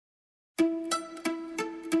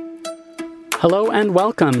Hello and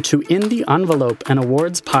welcome to In the Envelope, an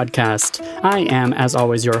awards podcast. I am, as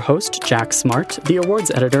always, your host, Jack Smart, the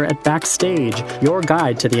awards editor at Backstage, your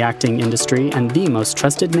guide to the acting industry and the most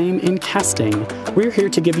trusted name in casting. We're here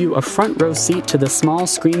to give you a front row seat to the small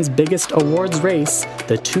screen's biggest awards race,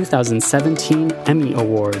 the 2017 Emmy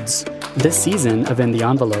Awards. This season of In the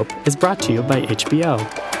Envelope is brought to you by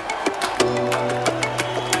HBO.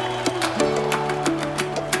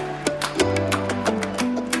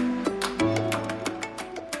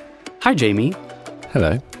 Hi, Jamie.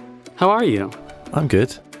 Hello. How are you? I'm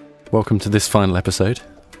good. Welcome to this final episode.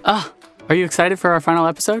 Are you excited for our final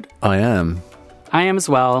episode? I am. I am as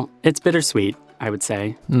well. It's bittersweet, I would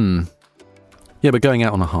say. Yeah, but going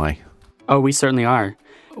out on a high. Oh, we certainly are.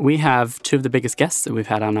 We have two of the biggest guests that we've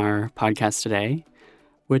had on our podcast today,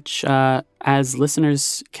 which, as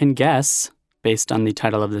listeners can guess, based on the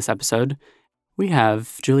title of this episode, we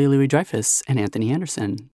have Julia Louis-Dreyfus and Anthony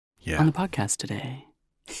Anderson on the podcast today.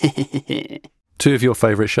 Two of your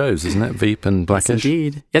favourite shows, isn't it? Veep and Blackish?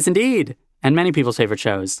 Yes, indeed. And many people's favorite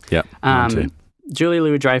shows. Yeah, mine too. Julia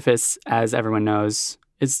Louis-Dreyfus, as everyone knows,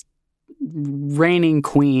 is reigning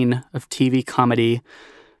queen of TV comedy.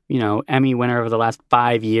 You know, Emmy winner over the last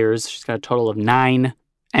 5 years. She's got a total of 9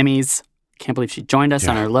 Emmys. Can't believe she joined us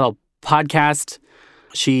on our little podcast.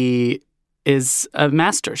 She is a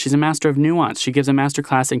master. She's a master of nuance. She gives a master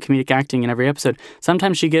class in comedic acting in every episode.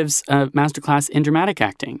 Sometimes she gives a master class in dramatic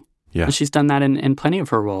acting. Yeah. And she's done that in plenty of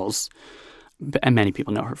her roles. And many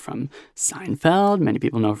people know her from Seinfeld. Many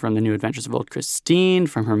people know her from The New Adventures of Old Christine,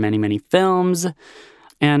 from her many, many films.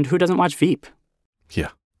 And who doesn't watch Veep? Yeah.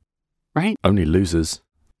 Right? Only losers.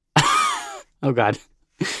 Oh, God.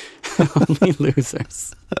 Only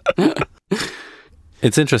losers.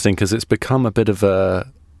 It's interesting because it's become a bit of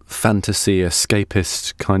a fantasy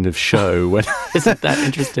escapist kind of show. Isn't that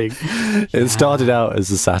interesting? It started out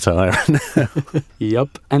as a satire.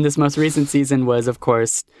 Yep. And this most recent season was, of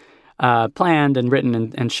course, planned and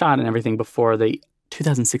written and shot and everything before the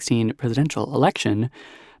 2016 presidential election.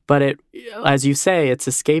 But it, as you say, it's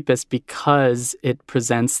escapist because it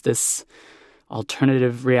presents this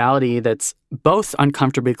alternative reality that's both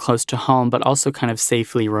uncomfortably close to home, but also kind of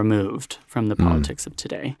safely removed from the politics of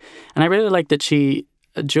today. And I really like that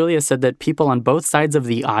Julia said that people on both sides of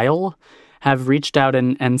the aisle have reached out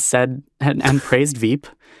and said and praised Veep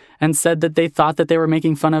and said that they thought that they were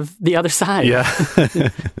making fun of the other side. Yeah.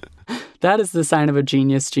 That is the sign of a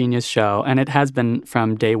genius show, and it has been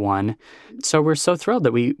from day one. So we're so thrilled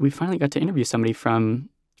that we finally got to interview somebody from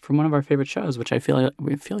one of our favorite shows, which I feel like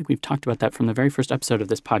we've talked about that from the very first episode of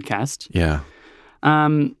this podcast. Yeah.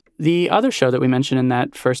 The other show that we mentioned in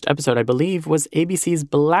that first episode, I believe, was ABC's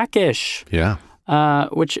Blackish. Yeah.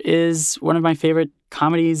 Which is one of my favorite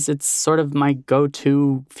comedies. It's sort of my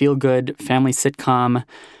go-to feel-good family sitcom,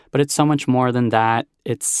 but it's so much more than that.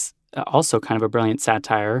 It's also kind of a brilliant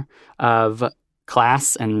satire of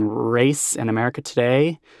class and race in America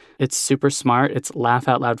today. It's super smart. It's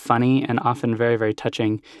laugh-out-loud funny and often very, very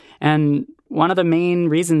touching. And one of the main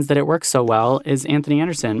reasons that it works so well is Anthony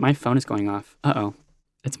Anderson. My phone is going off. Uh-oh.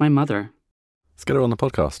 It's my mother. Let's get her on the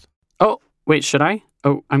podcast. Oh, wait, should I?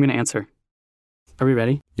 Oh, I'm going to answer. Are we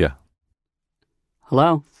ready? Yeah.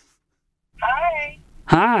 Hello? Hi.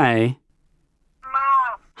 Hi.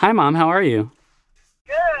 Mom. Hi, Mom. How are you?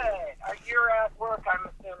 Good. You're at work, I'm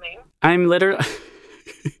assuming. I'm literally...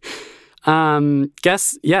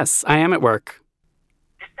 Yes, I am at work.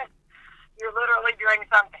 You're literally doing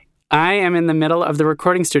something. I am in the middle of the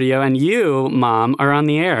recording studio, and you, Mom, are on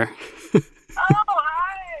the air. Oh,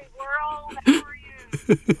 hi, world.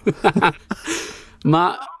 How are you?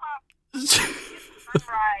 Ma...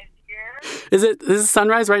 Sunrise here. Is it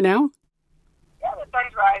sunrise right now? Yeah, the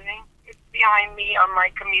sun's rising. It's behind me on my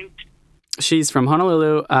commute. She's from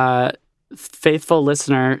Honolulu. Faithful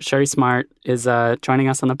listener, Sherry Smart, is joining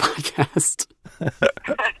us on the podcast. I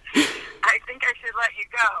think I should let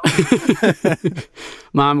you go.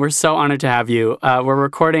 Mom, we're so honored to have you. We're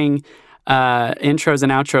recording intros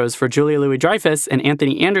and outros for Julia Louis-Dreyfus and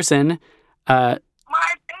Anthony Anderson. My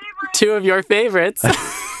favorite. Two of your favorites.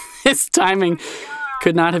 His timing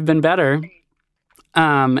could not have been better.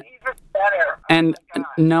 Even better. And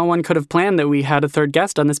no one could have planned that we had a third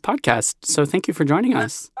guest on this podcast. So thank you for joining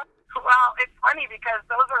us. Well, it's funny because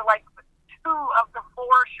those are like 2 of the 4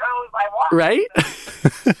 shows I watch. Right?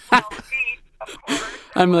 Well, Veep, of course,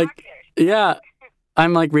 I'm like, Blackish. yeah.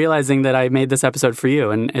 I'm like realizing that I made this episode for you,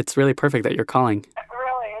 and it's really perfect that you're calling.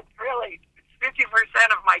 Really, it's 50%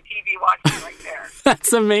 of my TV watching right there.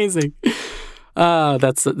 That's amazing.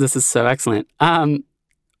 This is so excellent.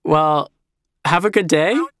 Well, have a good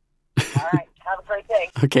day. All right. Have a great day.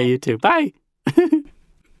 Okay, you too. Bye.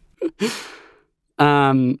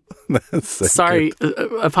 That's so Sorry, good.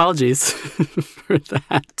 apologies for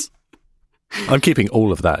that. I'm keeping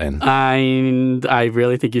all of that in. I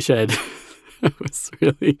really think you should. It was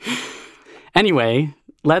really... Anyway,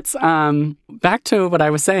 let's back to what I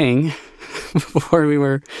was saying before we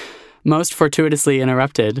were most fortuitously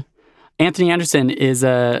interrupted. Anthony Anderson is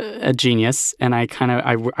a genius, and I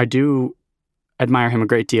do admire him a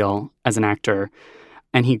great deal as an actor.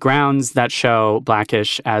 And he grounds that show,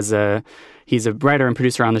 Blackish, he's a writer and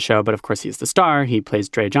producer on the show, but of course he's the star. He plays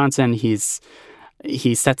Dre Johnson. He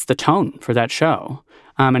sets the tone for that show.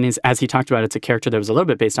 And as he talked about, it's a character that was a little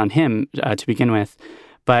bit based on him to begin with,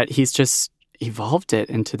 but he's just evolved it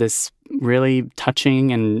into this really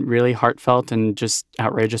touching and really heartfelt and just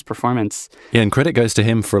outrageous performance. Yeah, and credit goes to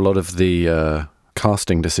him for a lot of the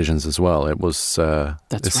casting decisions as well. It was.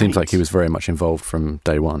 Seems like he was very much involved from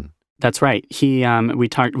day one. That's right. We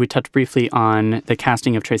touched briefly on the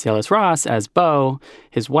casting of Tracee Ellis Ross as Bo,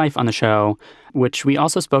 his wife on the show, which we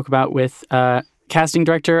also spoke about with casting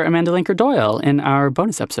director Amanda Linker Doyle in our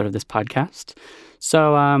bonus episode of this podcast.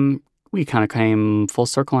 So we kind of came full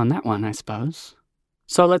circle on that one, I suppose.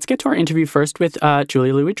 So let's get to our interview first with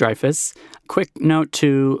Julia Louis-Dreyfus. Quick note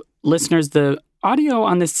to listeners, the audio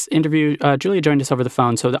on this interview, Julia joined us over the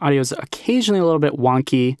phone, so the audio is occasionally a little bit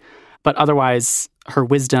wonky, but otherwise her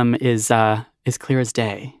wisdom is clear as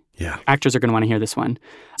day. Yeah. Actors are going to want to hear this one.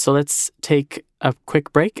 So let's take a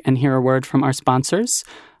quick break and hear a word from our sponsors.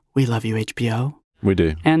 We love you, HBO. We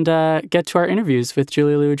do. And get to our interviews with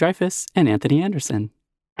Julia Louis-Dreyfus and Anthony Anderson.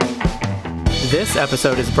 This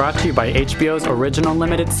episode is brought to you by HBO's original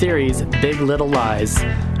limited series, Big Little Lies.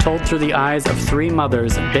 Told through the eyes of three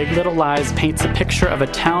mothers, Big Little Lies paints a picture of a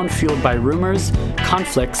town fueled by rumors,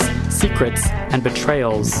 conflicts, secrets, and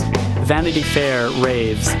betrayals. Vanity Fair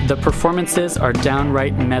raves. The performances are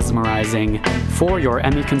downright mesmerizing. For your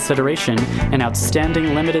Emmy consideration, an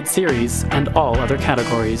outstanding limited series, and all other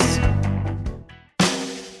categories.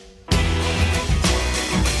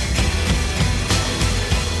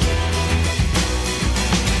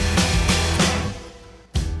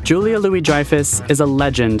 Julia Louis-Dreyfus is a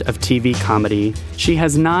legend of TV comedy. She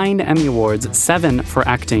has 9 Emmy Awards, 7 for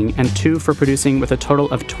acting, and 2 for producing, with a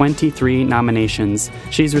total of 23 nominations.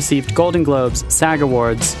 She's received Golden Globes, SAG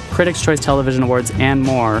Awards, Critics' Choice Television Awards, and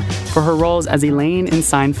more for her roles as Elaine in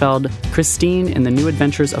Seinfeld, Christine in The New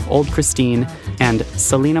Adventures of Old Christine, and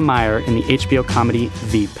Selina Meyer in the HBO comedy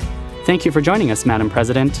Veep. Thank you for joining us, Madam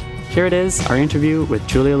President. Here it is, our interview with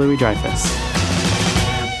Julia Louis-Dreyfus.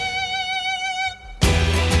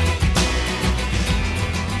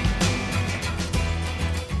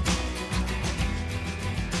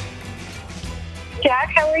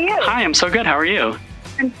 Jack, how are you? Hi, I'm so good. How are you?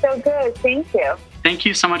 I'm so good. Thank you. Thank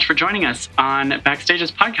you so much for joining us on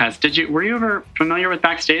Backstage's podcast. Were you ever familiar with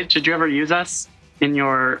Backstage? Did you ever use us in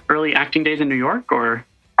your early acting days in New York, or?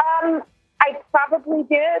 I probably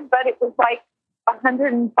did, but it was like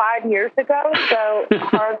 105 years ago, so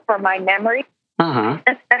hard for my memory. Uh-huh.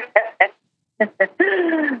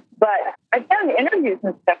 But I've done interviews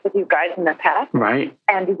and stuff with you guys in the past. Right.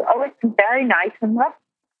 And you've always been very nice and lovely.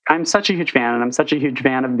 I'm such a huge fan, and I'm such a huge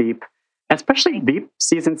fan of Veep, especially Veep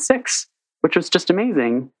season 6, which was just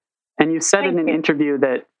amazing. And you said in an interview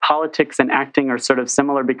that politics and acting are sort of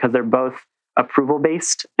similar because they're both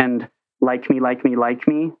approval-based and like me, like me, like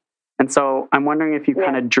me. And so I'm wondering if you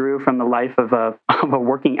kind of drew from the life of a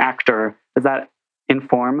working actor. Does that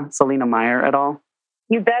inform Selina Meyer at all?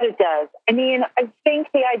 You bet it does. I mean, I think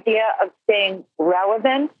the idea of staying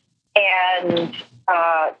relevant and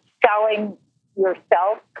selling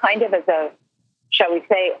yourself kind of as a, shall we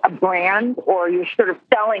say, a brand, or you're sort of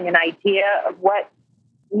selling an idea of what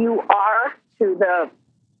you are to the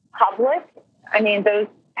public. I mean, those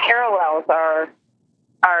parallels are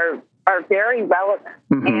very relevant.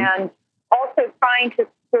 Mm-hmm. And also trying to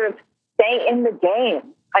sort of stay in the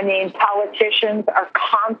game. I mean, politicians are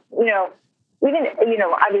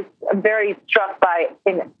I was very struck by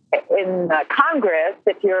in Congress,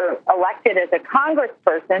 if you're elected as a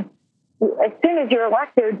congressperson, as soon as you're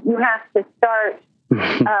elected, you have to start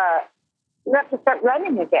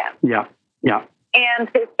running again. Yeah, yeah. And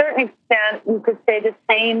to a certain extent, you could say the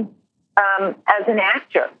same as an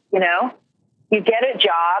actor. You know, you get a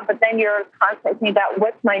job, but then you're constantly thinking about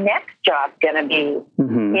what's my next job going to be,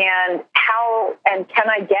 and how, and can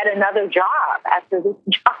I get another job after this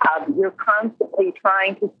job? You're constantly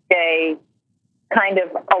trying to stay kind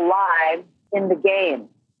of alive in the game.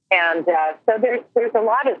 And so there's a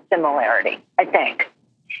lot of similarity, I think.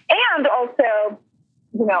 And also,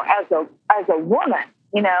 you know, as a woman,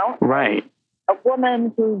 you know, right? A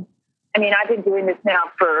woman who, I mean, I've been doing this now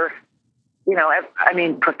for I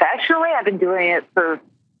mean, professionally, I've been doing it for,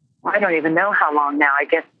 I don't even know how long now. I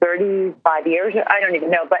guess 35 years. I don't even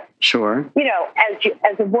know. But sure,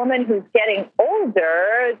 as a woman who's getting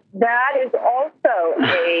older, that is also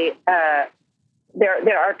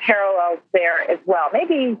there are parallels there as well.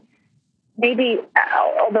 Maybe.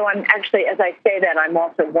 Although I'm actually, as I say that, I'm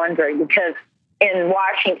also wondering because in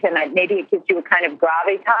Washington, maybe it gives you a kind of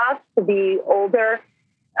gravitas to be older.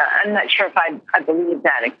 I'm not sure if I believe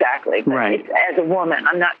that exactly. But right. As a woman,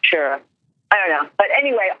 I'm not sure. I don't know. But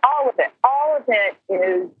anyway, all of it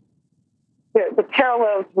is, the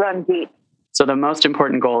parallels run deep. So the most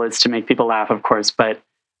important goal is to make people laugh, of course. But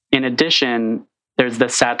in addition, there's the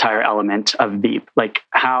satire element of Veep. Like,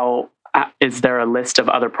 how is there a list of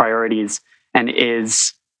other priorities, and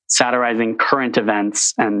is satirizing current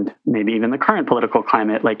events and maybe even the current political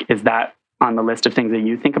climate, like, is that on the list of things that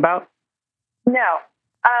you think about? No.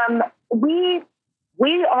 We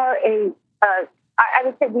are I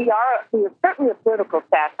would say we are certainly a political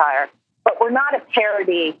satire, but we're not a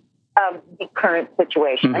parody of the current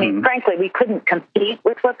situation. Mm-hmm. I mean, frankly, we couldn't compete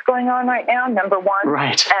with what's going on right now, number one.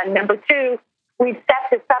 Right. And number two, we've set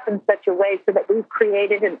this up in such a way so that we've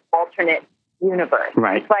created an alternate universe.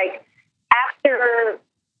 Right. It's like after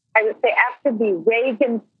the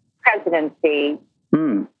Reagan presidency,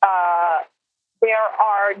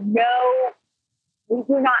 we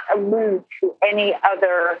do not allude to any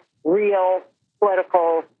other real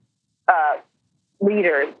political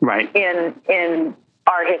leaders right. in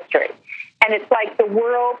our history. And it's like the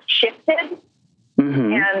world shifted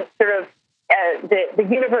and sort of the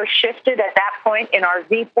universe shifted at that point in our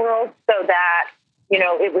Veep world so that,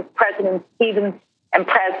 it was President Stevenson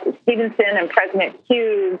and President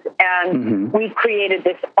Hughes, and we created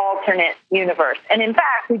this alternate universe. And in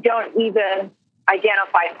fact, we don't even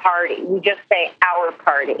identify party. We just say our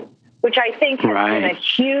party, which I think has been a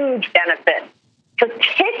huge benefit,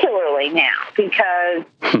 particularly now, because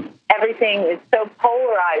everything is so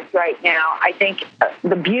polarized right now. I think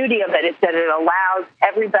the beauty of it is that it allows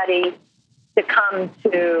everybody to come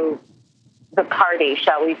to the party,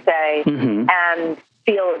 shall we say, and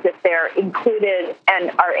feel as if they're included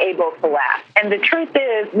and are able to laugh. And the truth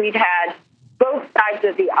is, we've had both sides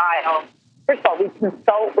of the aisle. First of all, we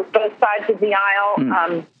consult with both sides of the aisle,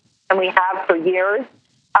 and we have for years.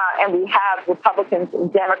 And we have Republicans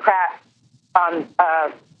and Democrats as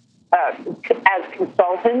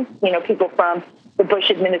consultants. People from the Bush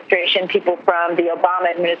administration, people from the Obama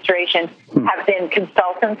administration have been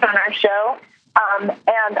consultants on our show. And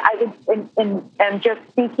I would, and just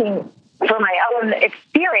speaking from my own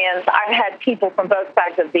experience, I've had people from both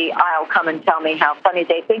sides of the aisle come and tell me how funny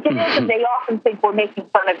they think it is, and they often think we're making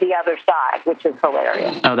fun of the other side, which is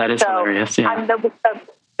hilarious. Oh, that is hilarious, yeah.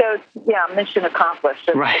 Mission accomplished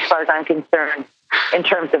as far as I'm concerned in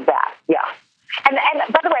terms of that, yeah. And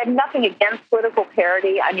by the way, I have nothing against political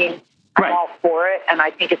parody. I mean, I'm all for it, and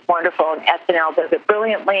I think it's wonderful, and SNL does it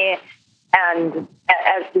brilliantly, and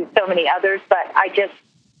as do so many others, but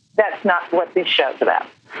that's not what this show's about.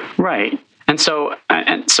 Right. And so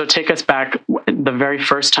take us back. The very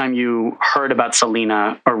first time you heard about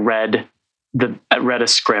Selena or read a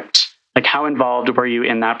script, like, how involved were you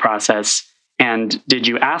in that process? And did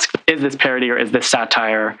you ask, is this parody or is this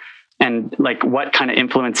satire? And like, what kind of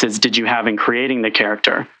influences did you have in creating the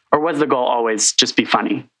character? Or was the goal always just be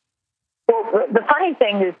funny? Well, the funny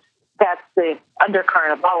thing is that's the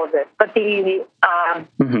undercurrent of all of this. But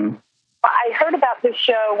I heard about this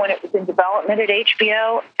show when it was in development at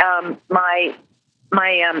HBO. My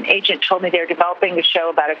agent told me they were developing a show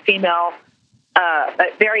about a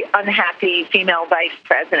very unhappy female vice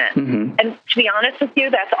president. And to be honest with you,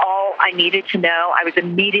 that's all I needed to know. I was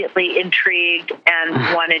immediately intrigued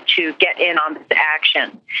and wanted to get in on this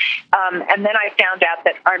action. And then I found out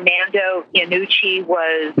that Armando Iannucci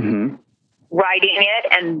was writing it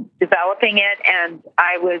and developing it, and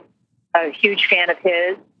I was a huge fan of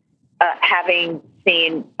his, having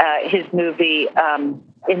seen his movie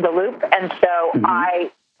In the Loop. And so I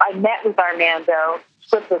met with Armando.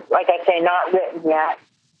 Script was, like I say, not written yet.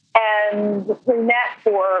 And we met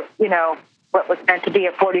for, what was meant to be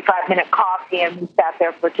a 45-minute coffee, and we sat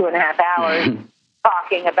there for 2.5 hours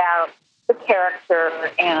talking about the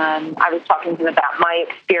character, and I was talking to him about my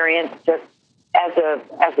experience just as a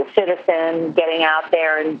citizen, getting out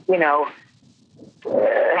there and,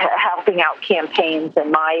 helping out campaigns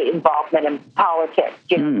and my involvement in politics,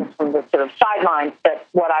 from the sort of sidelines, but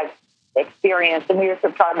what I've experienced. And we were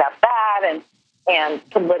sort of talking about that and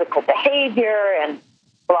political behavior and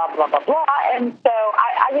blah, blah, blah, blah. And so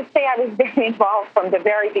I would say I was very involved from the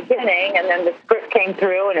very beginning, and then the script came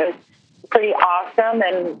through, and it was pretty awesome,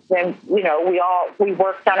 and you know, we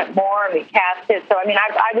worked on it more and we cast it. So I mean,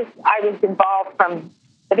 I was involved from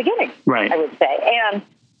the beginning, right? I would say. And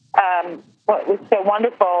what was so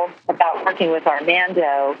wonderful about working with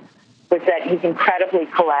Armando was that he's incredibly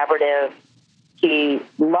collaborative. He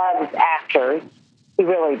loves actors. He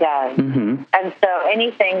really does. Mm-hmm. And so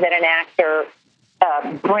anything that an actor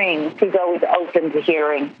brings, he's always open to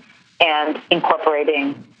hearing and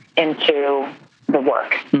incorporating into the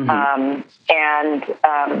work. Mm-hmm.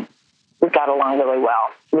 We got along really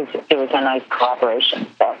well. It was a nice collaboration.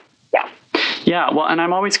 So, yeah. Yeah, well, and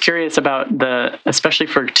I'm always curious about especially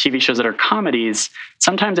for TV shows that are comedies,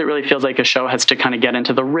 sometimes it really feels like a show has to kind of get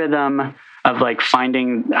into the rhythm of like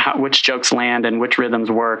finding which jokes land and which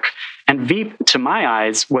rhythms work. And Veep, to my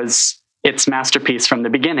eyes, was its masterpiece from the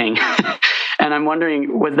beginning. And I'm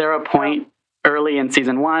wondering, was there a point early in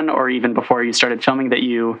season 1 or even before you started filming that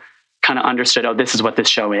you kind of understood, oh, this is what this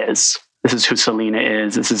show is. This is who Selena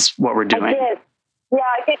is. This is what we're doing. I did. Yeah,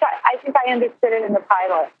 I think I understood it in the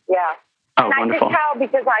pilot. Yeah. Oh, and wonderful. I could tell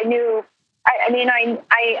because I knew.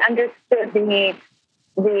 I understood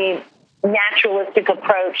the naturalistic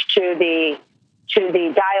approach to the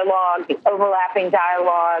dialogue, the overlapping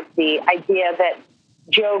dialogue, the idea that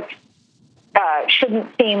jokes shouldn't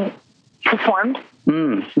seem performed.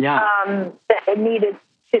 Yeah. That it needed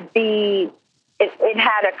to be. It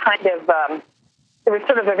had a kind of. There was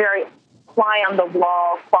sort of a very fly on the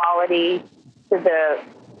wall quality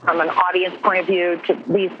from an audience point of view to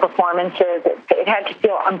these performances. It had to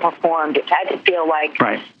feel unperformed. It had to feel like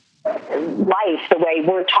right. Life, the way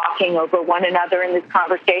we're talking over one another in this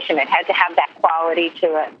conversation. It had to have that quality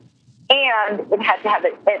to it. And it had to have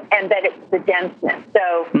and that it's the denseness.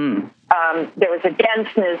 So there was a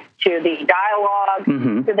denseness to the dialogue,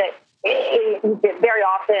 mm-hmm. so that very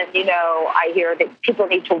often, you know, I hear that people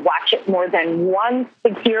need to watch it more than once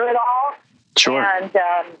to hear it all. Sure.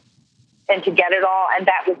 And to get it all, and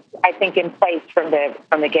that was, I think, in place from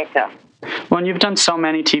the get-go. Well, and you've done so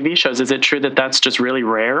many TV shows. Is it true that that's just really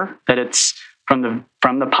rare? That it's from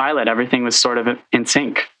the pilot, everything was sort of in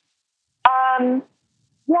sync?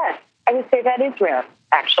 Yes, I would say that is rare,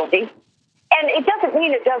 actually. And it doesn't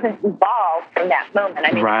mean it doesn't evolve from that moment.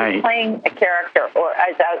 I mean, right. If you're playing a character, or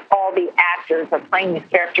as all the actors are playing these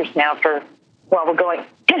characters now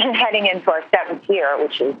we're heading into our 7th year,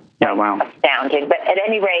 which is astounding. But at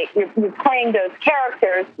any rate, you're playing those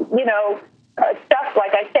characters, you know, stuff,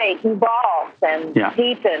 like I say, evolves and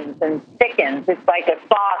deepens and thickens. It's like a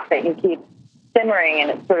sauce that you keep simmering,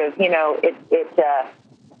 and it sort of, you know, it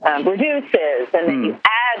reduces, and then you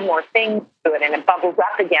add more things to it, and it bubbles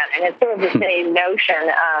up again. And it's sort of the same notion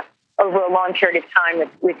over a long period of time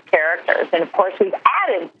with characters. And of course, we've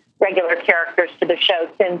added regular characters to the show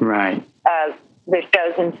since the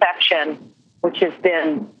show's inception, which has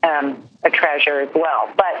been a treasure as well.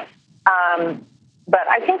 But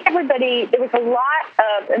I think everybody, there was a lot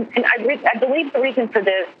of, and I believe the reason for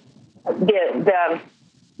this,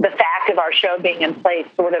 the fact of our show being in place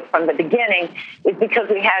sort of from the beginning is because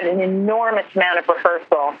we had an enormous amount of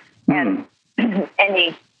rehearsal, and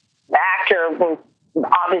any actor will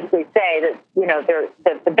obviously say that, you know,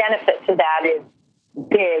 the benefit to that is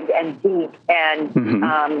big and deep, and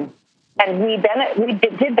we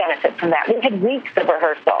did benefit from that. We had weeks of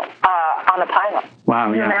rehearsal on a pilot. Wow,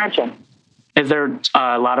 Can you imagine? Is there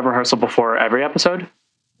a lot of rehearsal before every episode?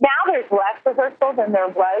 Now there's less rehearsal than there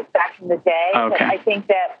was back in the day. Okay. But I think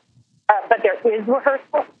that, but there is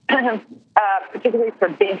rehearsal, particularly for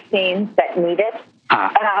big scenes that need it.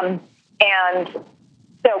 And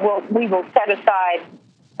so we will set aside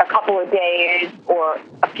a couple of days or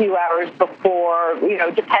a few hours before, you know,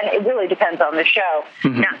 it really depends on the show.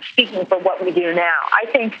 Not speaking for what we do now. I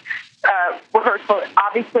think rehearsal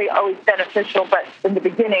obviously always beneficial, but in the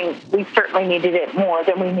beginning, we certainly needed it more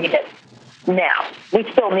than we need it now. We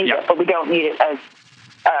still need it, but we don't need it as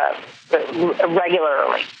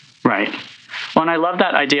regularly. Right. Well, and I love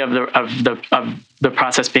that idea of the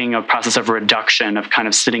process being a process of reduction, of kind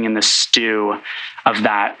of sitting in the stew of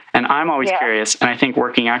that. And I'm always curious, and I think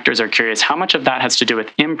working actors are curious, how much of that has to do with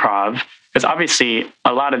improv? Because obviously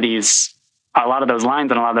a lot of those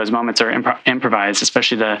lines and a lot of those moments are improvised,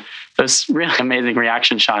 especially those really amazing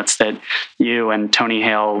reaction shots that you and Tony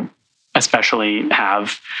Hale especially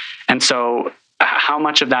have. And so how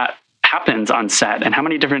much of that happens on set, and how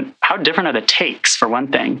different are the takes, for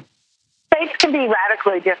one thing? Takes can be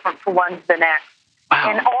radically different for one to the next.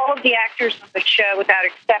 Wow. And all of the actors on the show, without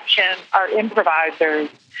exception, are improvisers.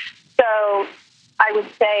 So I would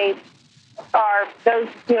say those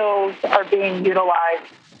skills are being utilized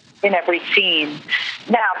in every scene.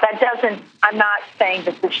 Now, I'm not saying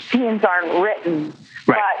that the scenes aren't written,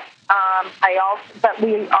 but but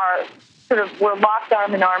we are we're locked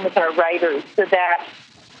arm in arm with our writers so that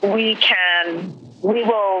we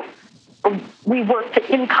work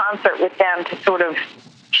in concert with them to sort of,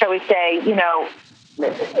 shall we say,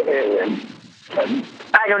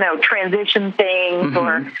 I don't know, transition things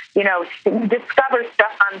or, discover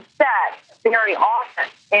stuff on set very often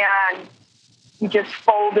and you just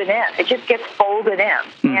fold it in. It just gets folded in.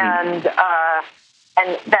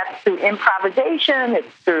 And that's through improvisation. It's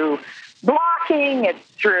through blocking. It's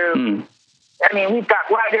through, we've got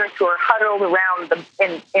writers who are huddled around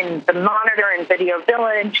in the monitor in Video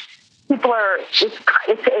Village. People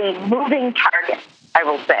it's a moving target, I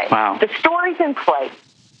will say. Wow. The story's in place,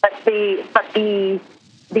 but the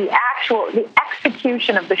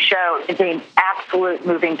execution of the show is an absolute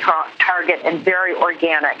moving target and very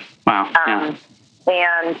organic. Wow.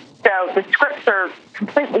 And so the scripts are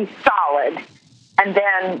completely solid, and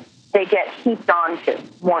then they get heaped onto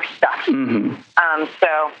more stuff.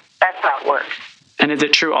 So that's how it works. And is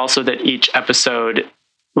it true also that each episode,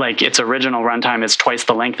 like its original runtime, is twice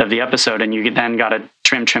the length of the episode, and you then got to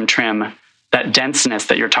trim? That denseness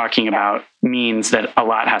that you're talking about means that a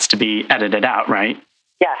lot has to be edited out, right?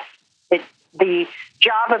 Yes. The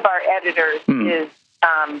job of our editors is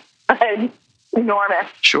enormous.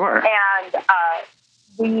 Sure. And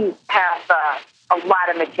we have a lot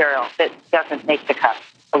of material that doesn't make the cut.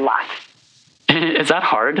 A lot. Is that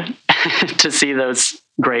hard to see those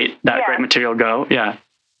great material go? Yeah.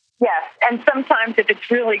 Yes. And sometimes if it's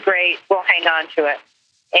really great, we'll hang on to it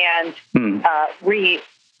and reuse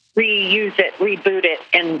it, reboot it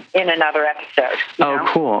in another episode. Oh,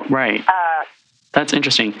 cool. Right. That's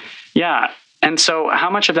interesting. Yeah. And so how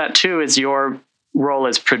much of that too is your role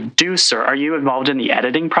as producer? Are you involved in the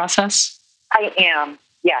editing process? I am.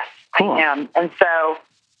 Yes, cool. I am. And so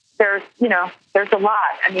there's a lot.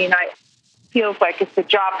 It feels like it's a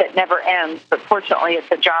job that never ends, but fortunately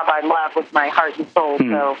it's a job I love with my heart and soul.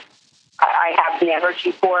 So I have the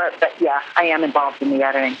energy for it, but yeah, I am involved in the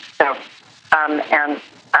editing. So, and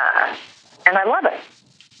I love it.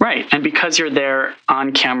 Right. And because you're there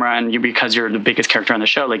on camera and because you're the biggest character on the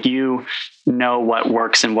show, like you know what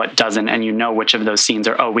works and what doesn't, and you know which of those scenes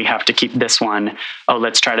are, we have to keep this one. Oh,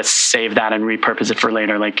 let's try to save that and repurpose it for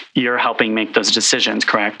later. Like you're helping make those decisions,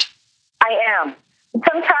 correct? I am.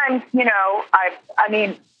 Sometimes,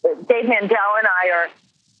 Dave Mandel and I are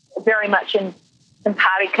very much in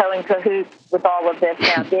simpatico and cahoots with all of this.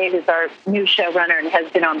 Now, Dave is our new showrunner and has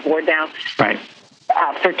been on board now. Right.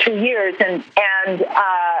 For 2 years, and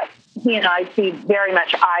he and I see very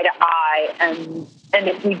much eye to eye, and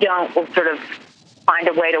if we don't, we'll sort of find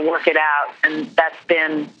a way to work it out, and that's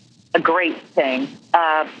been a great thing.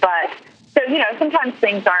 But sometimes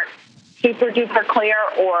things aren't super duper clear,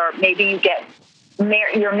 or maybe you get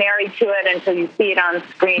you're married to it until you see it on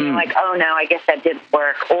screen. You're like, oh no, I guess that didn't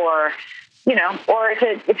work, or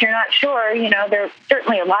if you're not sure, there's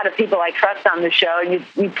certainly a lot of people I trust on the show, and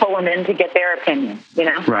you pull them in to get their opinion,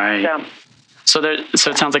 Right. So it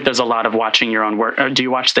sounds like there's a lot of watching your own work. Do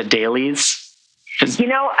you watch the dailies?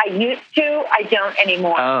 I used to. I don't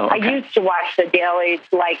anymore. Oh, okay. I used to watch the dailies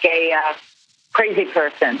like a crazy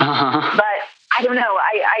person. But I don't know.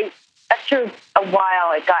 After a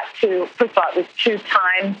while, it got too, first of all, it was too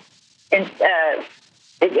time, and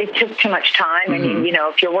it took too much time.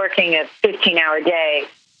 If you're working a 15-hour day,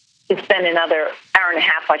 to spend another hour and a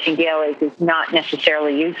half watching dailies is not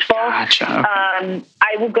necessarily useful. Gotcha. Okay.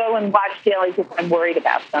 I will go and watch dailies if I'm worried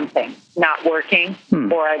about something not working,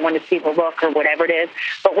 or I want to see the look or whatever it is.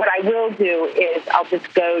 But what I will do is I'll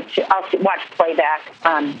watch playback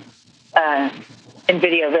in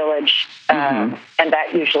Video Village, and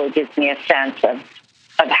that usually gives me a sense of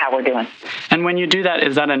how we're doing. And when you do that,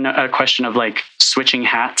 is that a question of like switching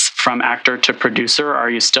hats from actor to producer? Or are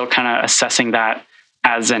you still kind of assessing that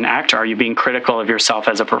as an actor? Are you being critical of yourself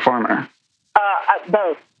as a performer?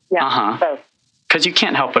 Both. Yeah, both. Because you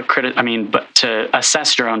can't help but but to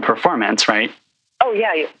assess your own performance, right? Oh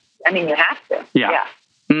yeah, you have to. Yeah.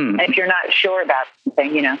 And if you're not sure about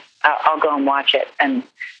something, I'll go and watch it and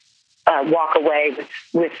walk away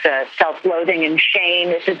with self-loathing and shame.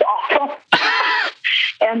 This is awful.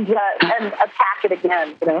 and attack it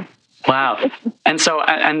again, Wow. And so,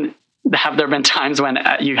 and have there been times when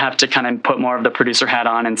you have to kind of put more of the producer hat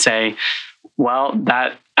on and say, well,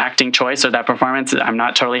 that acting choice or that performance, I'm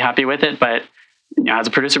not totally happy with it, but as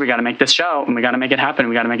a producer, we got to make this show and we got to make it happen.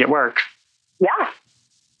 We got to make it work. Yeah.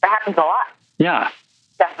 That happens a lot. Yeah.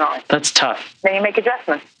 Definitely. That's tough. Then you make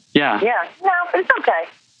adjustments. Yeah. Yeah. No, but it's okay.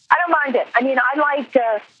 I don't mind it. I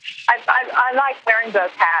like wearing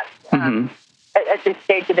both hats. at this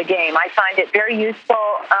stage of the game. I find it very useful.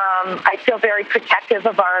 I feel very protective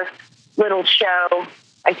of our little show.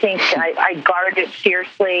 I think I guard it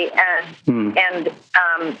fiercely, and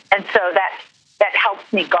so that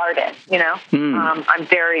helps me guard it. You know, I'm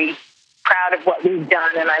very proud of what we've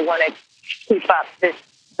done, and I want to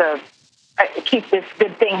keep this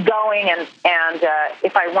good thing going. And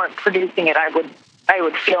if I weren't producing it, I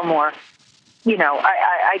would feel more. You know,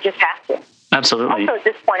 I just have to. Absolutely. Also, at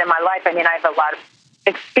this point in my life, I mean, I have a lot of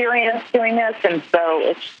experience doing this, and so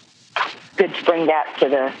it's good to bring that to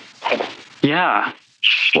the table. Yeah.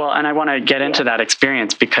 Well, and I want to get into that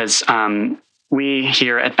experience because we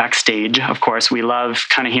here at Backstage, of course, we love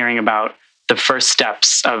kind of hearing about the first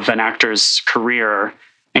steps of an actor's career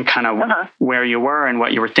and kind of where you were and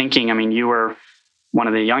what you were thinking. I mean, you were one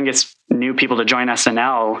of the youngest new people to join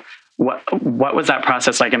SNL. What was that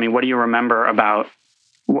process like? I mean, what do you remember about,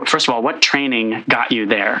 first of all, what training got you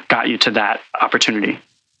there, got you to that opportunity?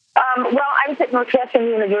 Well, I was at Northwestern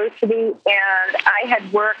University, and I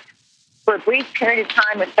had worked for a brief period of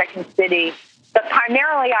time with Second City, but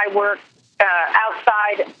primarily I worked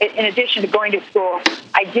outside. In addition to going to school,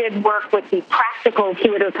 I did work with the Practical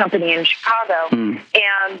Theater Company in Chicago,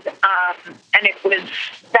 and it was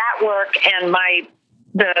that work and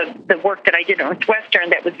the work that I did at Northwestern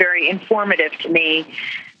that was very informative to me,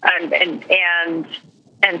 and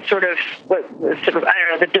sort of I don't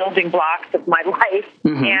know, the building blocks of my life,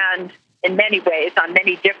 and in many ways, on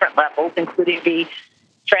many different levels, including the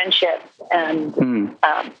friendships and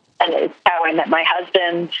it's how I met my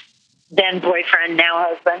husband, then boyfriend, now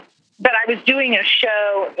husband. But I was doing a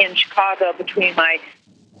show in Chicago between my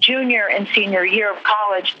junior and senior year of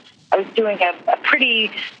college. I was doing a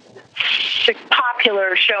pretty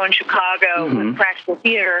popular show in Chicago with Practical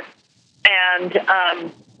Theater, and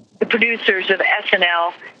the producers of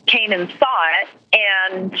SNL came and saw it,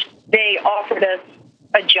 and they offered us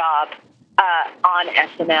a job on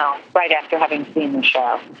SNL right after having seen the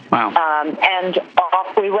show. Wow. And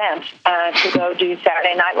off we went to go do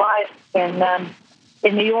Saturday Night Live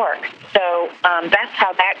in New York. So that's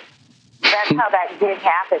how that gig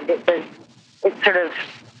happened. It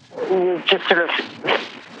just sort of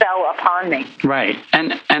fell upon me. Right.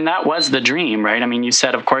 And that was the dream, right? I mean, you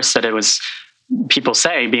said, of course, that it was, people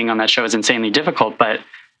say being on that show is insanely difficult, but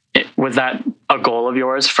was that a goal of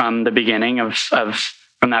yours from the beginning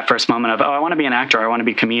from that first moment of, I want to be an actor, I want to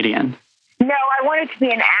be a comedian? No, I wanted to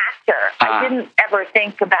be an actor. I didn't ever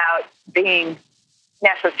think about being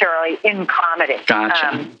necessarily in comedy.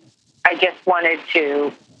 Gotcha. I just wanted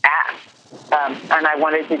to act, and I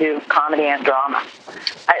wanted to do comedy and drama.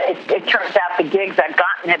 It turns out the gigs I've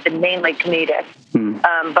gotten have been mainly comedic,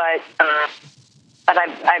 but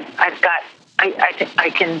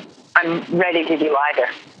I'm ready to do either.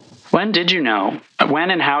 When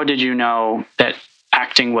and how did you know that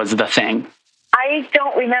acting was the thing? I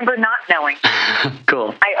don't remember not knowing.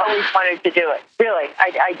 Cool. I always wanted to do it. Really,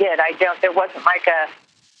 I did. There wasn't like a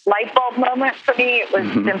light bulb moment for me. It was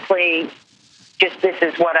simply just, this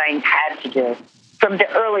is what I had to do. From the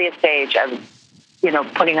earliest age, I was,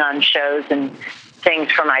 putting on shows and things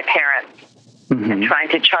for my parents and trying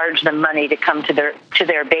to charge them money to come to their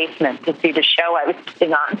basement to see the show I was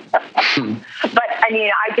putting on. But I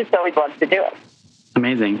mean, I just always loved to do it.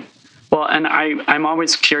 Amazing. Well, and I'm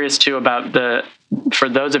always curious too about for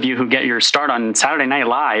those of you who get your start on Saturday Night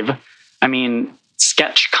Live, I mean,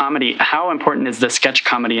 sketch comedy, how important is the sketch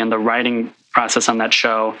comedy and the writing process on that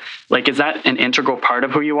show? Like, is that an integral part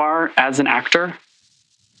of who you are as an actor?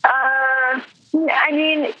 I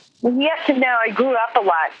mean, yes and no. I grew up a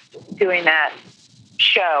lot doing that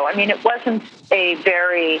show. I mean, it wasn't a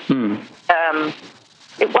very,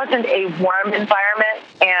 it wasn't a warm environment,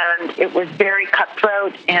 and it was very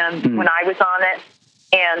cutthroat, and when I was on it,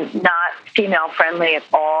 and not female friendly at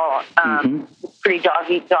all, pretty dog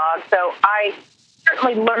eat dog. So I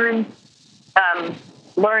certainly learned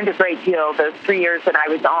a great deal those 3 years that I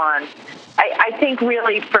was on. I think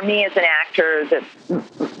really for me as an actor,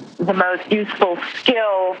 the most useful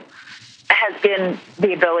skill has been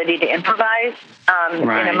the ability to improvise in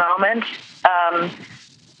a moment.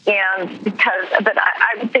 But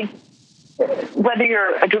I would think whether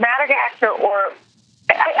you're a dramatic actor or,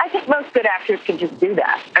 I think most good actors can just do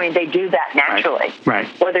that. I mean, they do that naturally. Right.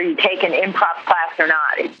 Whether you take an improv class or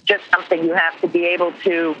not, it's just something you have to be able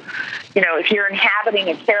to, if you're inhabiting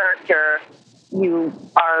a character, you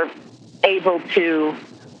are able to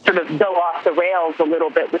sort of go off the rails a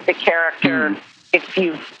little bit with the character if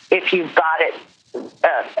you've got it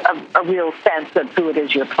a real sense of who it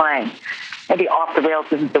is you're playing. Maybe off the rails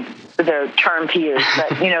isn't the term to use,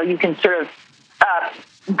 but you can sort of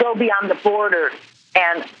go beyond the borders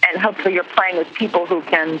and hopefully you're playing with people who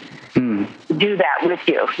can do that with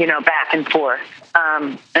you, back and forth.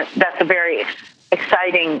 That's a very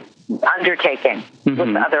exciting undertaking with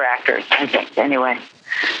the other actors, I think, anyway.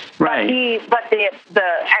 Right. But the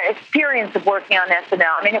experience of working on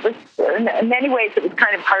SNL, I mean, it was, in many ways, it was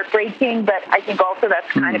kind of heartbreaking, but I think also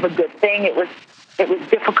that's kind of a good thing. It was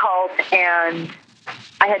difficult, and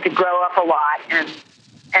I had to grow up a lot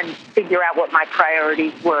and figure out what my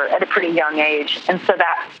priorities were at a pretty young age, and so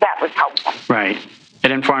that was helpful. Right.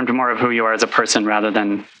 It informed more of who you are as a person rather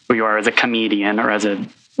than who you are as a comedian or as a...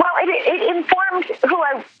 Well, it informed who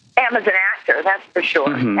I am as an actor, that's for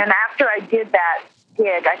sure. And after I did that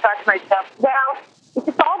gig, I thought to myself, well, if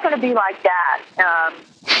it's all going to be like that,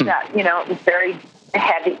 it was very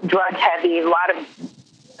heavy, drug heavy, a lot of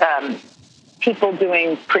people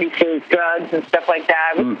doing pretty serious drugs and stuff like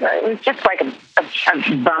that. It was just like a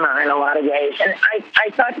bummer in a lot of ways. And I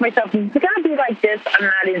thought to myself, if it's going to be like this, I'm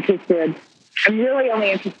not interested. I'm really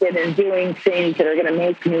only interested in doing things that are going to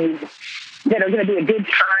make me, that are going to be a good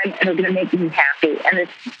time and are going to make me happy. And as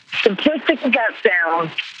simplistic as that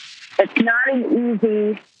sounds, it's not an easy,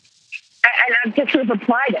 and I've just sort of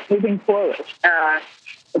applied it moving forward. I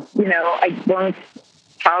won't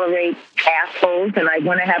tolerate assholes, and I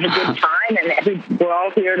want to have a good time, and we're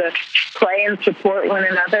all here to play and support one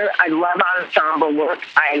another. I love ensemble work.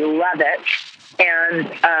 I love it. And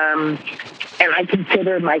I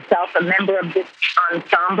consider myself a member of this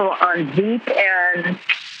ensemble on Veep, and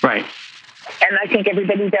right. And I think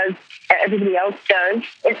everybody else does,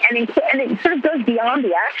 and it sort of goes beyond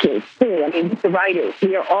the actors too. I mean, the writers.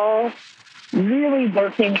 We are all really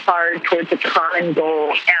working hard towards a common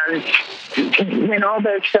goal, and when all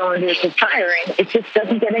those cylinders are firing, it just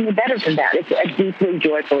doesn't get any better than that. It's a deeply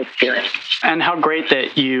joyful experience. And how great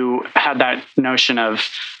that you had that notion of,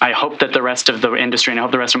 I hope that the rest of the industry and I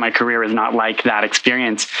hope the rest of my career is not like that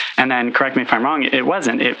experience. And then, correct me if I'm wrong, it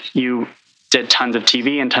wasn't. You did tons of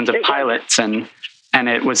TV and tons of pilots, and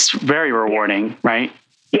it was very rewarding, right?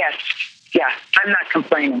 Yes. Yeah. I'm not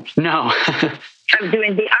complaining. No. I'm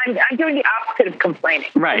doing the opposite of complaining.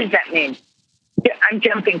 Right. What does that mean? I'm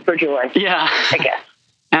jumping for joy. Yeah. I guess.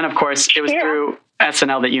 And of course, it was through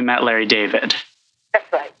SNL that you met Larry David.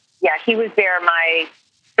 That's right. Yeah, he was there my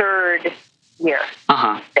third year.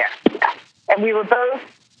 There. Yeah. And we were both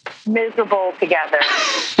miserable together,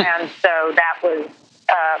 and so that was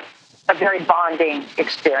a very bonding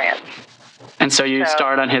experience. And so you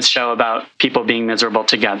starred on his show about people being miserable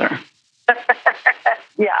together.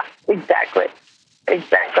 Yeah, exactly.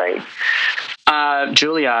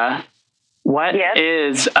 Julia, what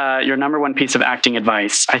is your number one piece of acting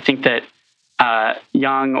advice? I think that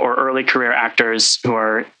young or early career actors who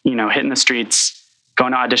are, hitting the streets,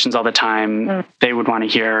 going to auditions all the time, they would want to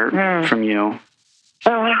hear from you.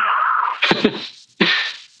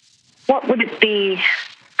 What would it be?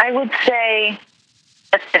 I would say,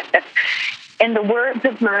 in the words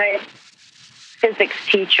of my physics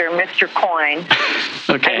teacher, Mr. Coyne,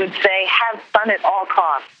 I would say, have fun at all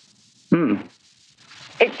costs.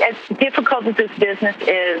 It's as difficult as this business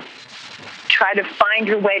is, try to find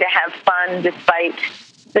your way to have fun despite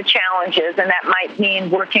the challenges, and that might mean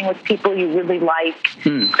working with people you really like,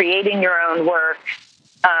 creating your own work,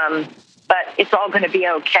 but it's all going to be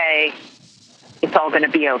okay. It's all going to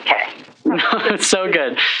be okay. It's so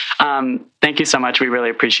good. Thank you so much. We really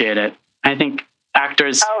appreciate it. I think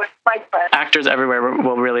actors everywhere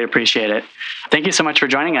will really appreciate it. Thank you so much for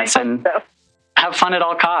joining us, and have fun at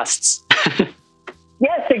all costs.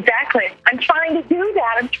 Yes, exactly. I'm trying to do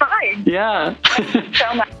that. I'm trying. Yeah. Thank you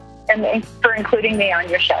so much. And thanks for including me on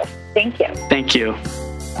your show. Thank you. Thank you.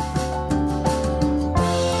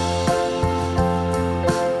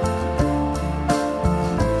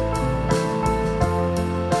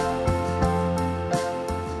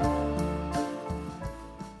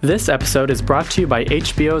 This episode is brought to you by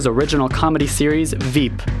HBO's original comedy series,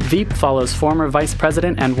 Veep. Veep follows former Vice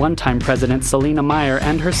President and one-time President Selina Meyer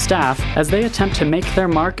and her staff as they attempt to make their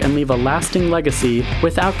mark and leave a lasting legacy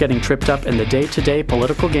without getting tripped up in the day-to-day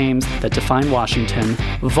political games that define Washington.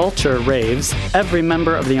 Vulture raves. Every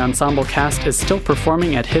member of the ensemble cast is still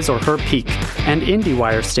performing at his or her peak. And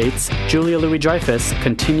IndieWire states, Julia Louis-Dreyfus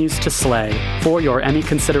continues to slay. For your Emmy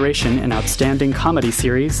consideration in Outstanding Comedy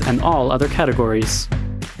Series and all other categories.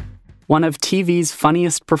 One of TV's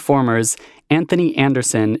funniest performers, Anthony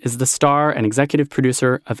Anderson, is the star and executive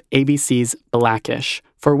producer of ABC's Blackish,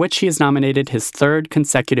 for which he has nominated his third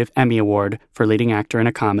consecutive Emmy Award for leading actor in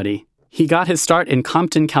a comedy. He got his start in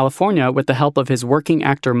Compton, California with the help of his working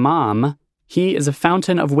actor mom. He is a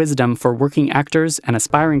fountain of wisdom for working actors and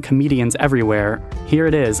aspiring comedians everywhere. Here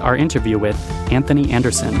it is, our interview with Anthony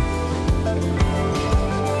Anderson.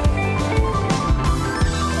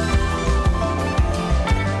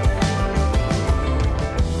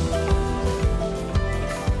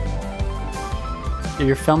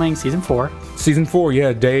 you're filming season 4. Season 4,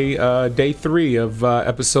 yeah. Day 3 of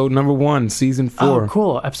episode number 1, season 4. Oh,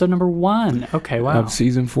 cool. Episode number 1. Okay, wow. Of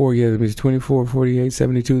season 4, yeah. It was 24, 48,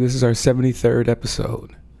 72. This is our 73rd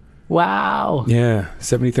episode. Wow. Yeah,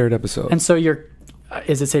 73rd episode. And so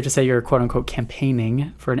is it safe to say you're quote unquote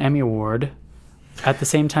campaigning for an Emmy Award at the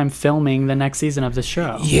same time filming the next season of the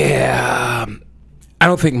show? Yeah. I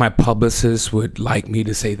don't think my publicist would like me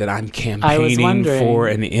to say that I'm campaigning for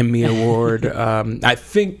an Emmy Award. I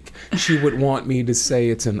think she would want me to say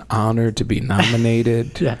it's an honor to be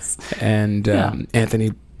nominated. Yes. And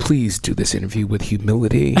Anthony, please do this interview with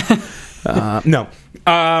humility. No.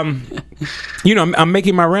 I'm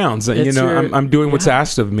making my rounds. I'm doing what's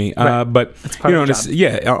asked of me. Right. But on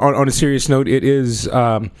a serious note, it is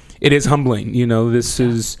humbling. This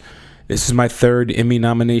is my 3rd Emmy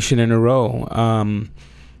nomination in a row.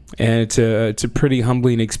 And it's a pretty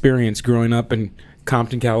humbling experience growing up in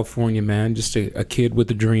Compton, California, man. Just a kid with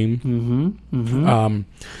a dream. Mm-hmm. Mm-hmm.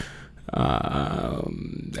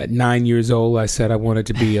 At 9 years old, I said I wanted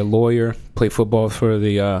to be a lawyer, play football for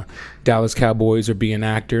the Dallas Cowboys, or be an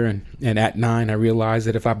actor. And at 9, I realized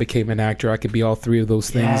that if I became an actor, I could be all 3 of those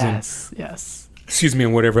things. Yes. Excuse me,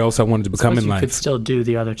 and whatever else I wanted to become in life. You could still do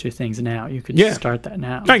the other 2 things now. You could start that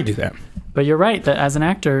now. I can do that. But you're right that as an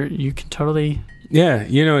actor, you can totally... Yeah,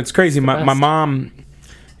 it's crazy. My mom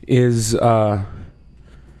is... this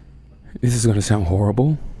is going to sound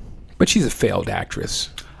horrible, but she's a failed actress.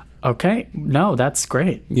 Okay. No, that's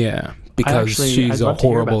great. Yeah, because she's a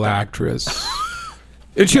horrible actress.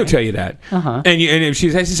 And she'll tell you that. Uh-huh. And if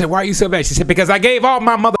she said, "Why are you so bad?" She said, "Because I gave all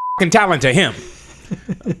my motherfucking talent to him."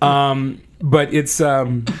 But it's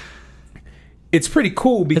pretty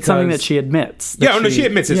cool because it's something that she admits. She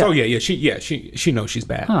admits it. Yeah. She knows she's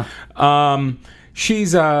bad. Huh.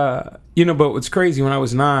 She's but what's crazy, when I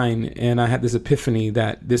was 9 and I had this epiphany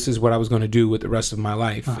that this is what I was going to do with the rest of my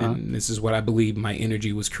life, and this is what I believe my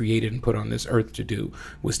energy was created and put on this earth to do,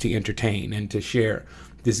 was to entertain and to share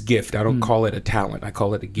this gift. I don't call it a talent, I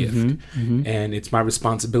call it a gift. Mm-hmm. And it's my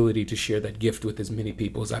responsibility to share that gift with as many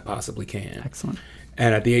people as I possibly can. Excellent.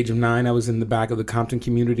 And at the age of 9, I was in the back of the Compton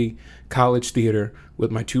Community College Theater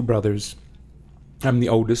with my 2 brothers. I'm the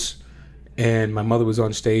oldest. And my mother was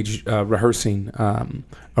on stage rehearsing A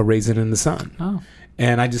Raisin in the Sun. Oh.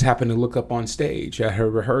 And I just happened to look up on stage at her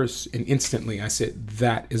rehearse, and instantly I said,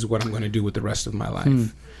 that is what I'm going to do with the rest of my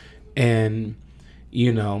life. And,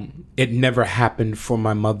 it never happened for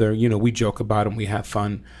my mother. We joke about it and we have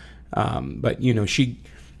fun. But, she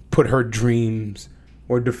put her dreams,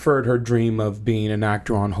 or deferred her dream of being an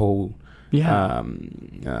actor, on hold. Yeah.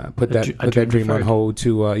 Put that dream on hold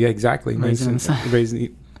to, exactly.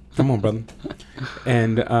 Raisin. Come on, brother.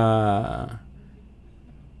 And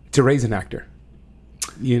to raise an actor,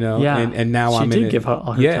 and now I'm in give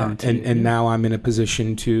all her talent and now I'm in a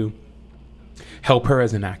position to help her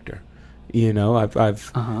as an actor.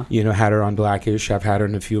 I've had her on Blackish. I've had her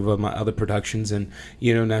in a few of my other productions, and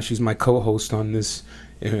now she's my co-host on this,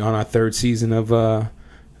 on our 3rd season of our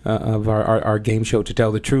game show, To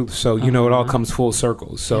Tell the Truth. So it all comes full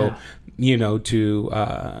circle. So to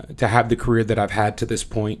have the career that I've had to this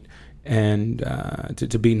point, and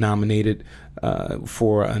to be nominated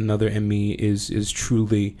for another Emmy is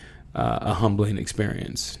truly a humbling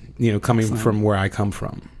experience. Coming from where I come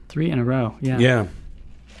from. 3 in a row. Yeah. Yeah.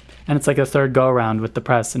 And it's like a 3rd go around with the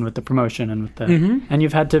press and with the promotion and with the and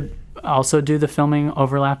you've had to also do the filming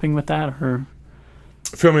overlapping with that, or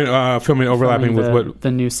filming overlapping with what,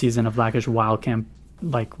 the new season of Blackish while.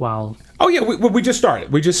 Oh yeah, we just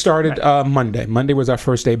started. We just started Monday. Monday was our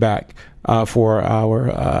first day back for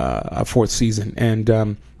our 4th season, and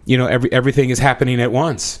everything is happening at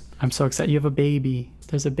once. I'm so excited. You have a baby.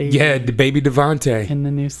 There's a baby. Yeah, the baby Devontae in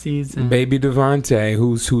the new season. Baby Devontae,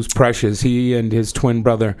 who's precious. He and his twin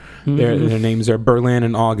brother. Their names are Berlin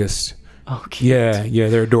and August. Oh, cute. Yeah,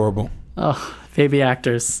 they're adorable. Oh, baby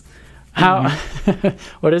actors. How?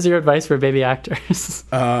 What is your advice for baby actors?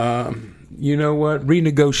 You know what?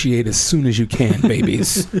 Renegotiate as soon as you can,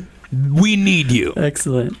 babies. We need you.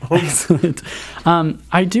 Excellent. I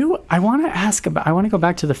want to go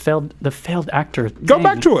back to the failed actor thing. Go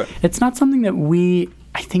back to it. It's not something that we,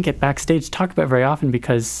 I think, at Backstage talk about very often,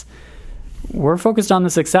 because we're focused on the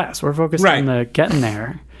success. We're focused on the getting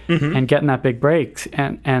there and getting that big break.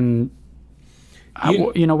 And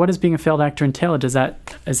what does being a failed actor entail? Is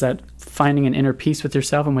that finding an inner peace with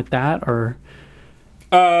yourself and with that, or?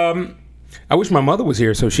 I wish my mother was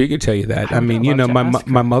here so she could tell you that. I mean,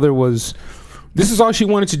 my mother was... This is all she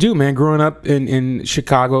wanted to do, man. Growing up in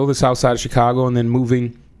Chicago, the south side of Chicago, and then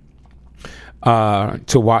moving to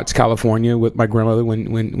Watts, California with my grandmother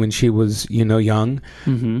when she was, young.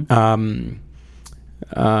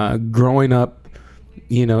 growing up,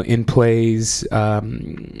 in plays,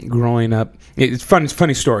 growing up. It's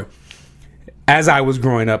funny story. As I was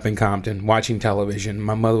growing up in Compton, watching television,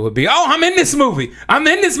 my mother would be, "Oh, I'm in this movie.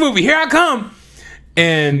 Here I come."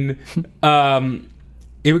 And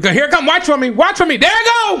it would go, "Here I come. Watch for me. There I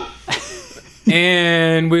go."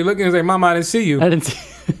 And we look and say, "Mama, I didn't see you." I didn't see.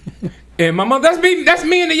 And my mother, that's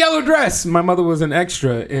me in the yellow dress. My mother was an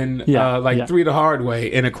extra in Three the Hard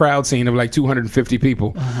Way in a crowd scene of like 250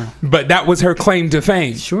 people. But that was her claim to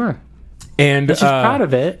fame. Sure. And she's proud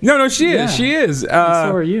of it. No, she is. Yeah. She is. So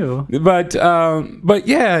are you. But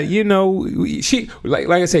yeah, she like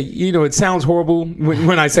I say, it sounds horrible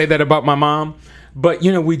when I say that about my mom. But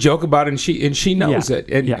we joke about it, and she knows it.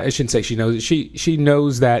 And I shouldn't say she knows it. She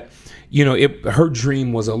knows that her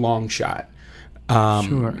dream was a long shot.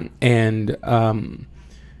 Sure. And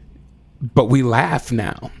but we laugh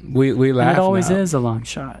now. We laugh. And it always now. is a long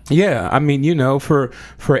shot. Yeah, I mean, for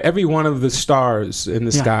every one of the stars in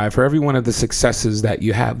the sky, for every one of the successes that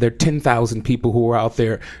you have, there are 10,000 people who are out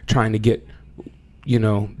there trying to get,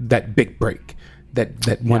 that big break,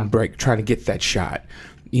 that one break, trying to get that shot,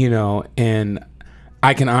 and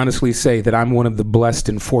I can honestly say that I'm one of the blessed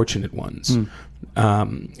and fortunate ones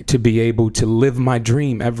to be able to live my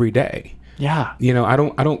dream every day. Yeah. I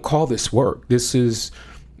don't call this work. This is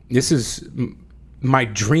my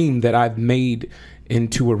dream that I've made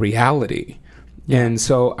into a reality. Yeah. And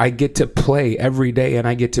so I get to play every day, and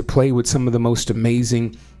I get to play with some of the most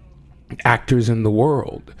amazing actors in the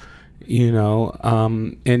world,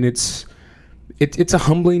 and it's a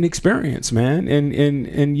humbling experience, man.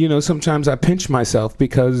 And sometimes I pinch myself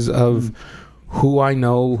because of who I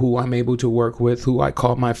know, who I'm able to work with, who I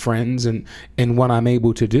call my friends, and what I'm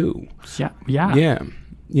able to do. Yeah.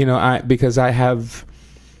 Because I have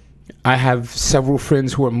several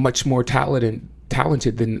friends who are much more talented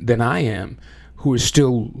than I am, who are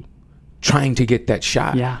still trying to get that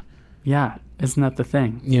shot. Yeah. Isn't that the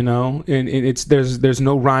thing? And it's there's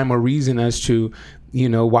no rhyme or reason as to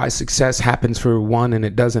why success happens for one and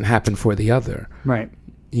it doesn't happen for the other. Right.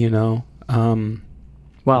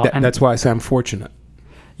 Well, that's why I say I'm fortunate.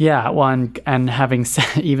 Yeah, well, and having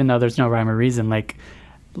said, even though there's no rhyme or reason, like,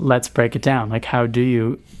 let's break it down. Like, how do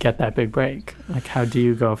you get that big break? Like, how do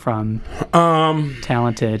you go from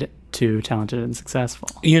talented to talented and successful?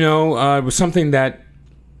 It was something that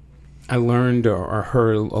I learned or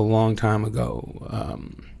heard a long time ago.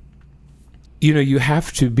 You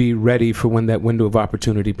have to be ready for when that window of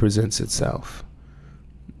opportunity presents itself.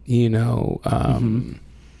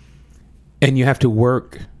 And you have to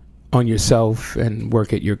work on yourself and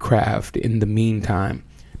work at your craft in the meantime,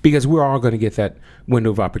 because we're all going to get that window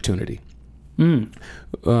of opportunity.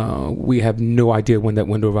 We have no idea when that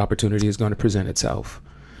window of opportunity is going to present itself.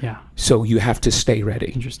 Yeah. So you have to stay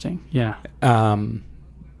ready. Interesting. Yeah.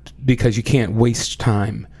 Because you can't waste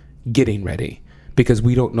time getting ready, because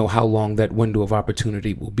we don't know how long that window of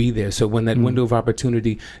opportunity will be there. So when that window of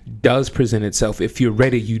opportunity does present itself, if you're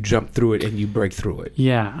ready, you jump through it and you break through it.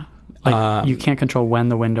 Yeah. Like, you can't control when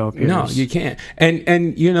the window appears. No, you can't.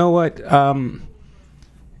 And you know what?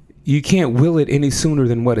 You can't will it any sooner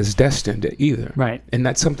than what is destined either. Right. And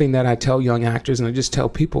that's something that I tell young actors, and I just tell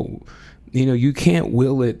people, you can't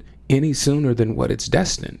will it any sooner than what it's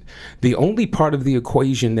destined. The only part of the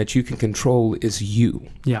equation that you can control is you.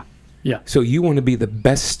 Yeah. Yeah. So you want to be the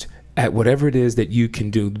best at whatever it is that you can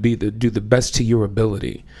do, do the best to your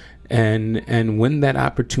ability. And when that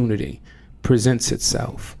opportunity presents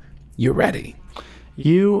itself, you're ready.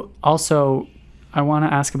 You also, I want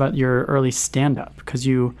to ask about your early stand-up, because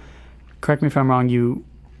you, correct me if I'm wrong, you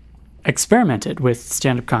experimented with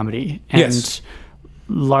stand-up comedy and yes.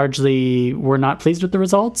 largely were not pleased with the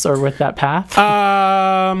results or with that path.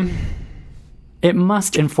 It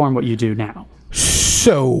must inform what you do now.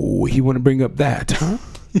 So you want to bring up that, huh?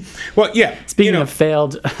 Well, yeah. Speaking of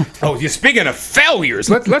failed. Oh, you're speaking of failures.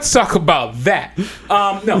 Let's talk about that.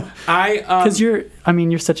 No, because you're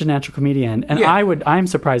such a natural comedian, and yeah. I'm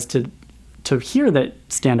surprised to hear that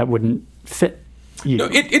stand-up wouldn't fit you. No,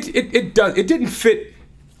 it does. It didn't fit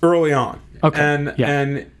early on. Okay.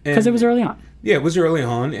 And because it was early on. Yeah, it was early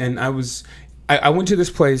on, and I went to this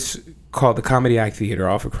place called the Comedy Act Theater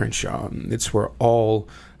off of Crenshaw. It's where all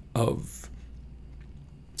of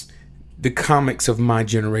the comics of my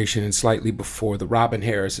generation and slightly before, the Robin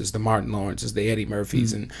Harrises, the Martin Lawrences, the Eddie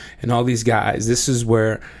Murphys, and all these guys, this is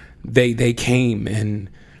where they came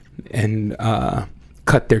and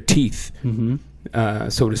cut their teeth,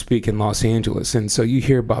 so to speak, in Los Angeles. And so you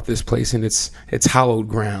hear about this place, and it's hallowed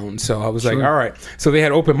ground. So I was like, all right. So they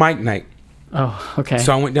had open mic night. Oh, okay.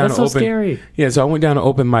 So I went down scary. Yeah, so I went down to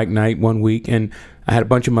open mic night one week, and I had a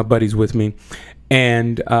bunch of my buddies with me.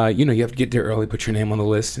 And, you have to get there early, put your name on the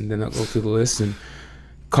list, and then they'll go through the list and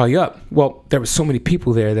call you up. Well, there were so many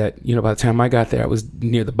people there that, by the time I got there, I was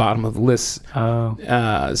near the bottom of the list.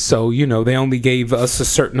 Oh. So, they only gave us a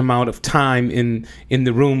certain amount of time in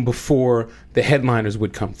the room before the headliners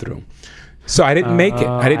would come through. So I didn't make it.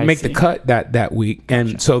 I didn't make the cut that week.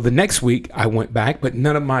 And so the next week I went back, but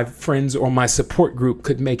none of my friends or my support group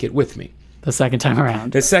could make it with me. The second time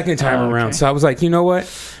around. Okay. So I was like, you know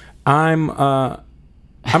what? I'm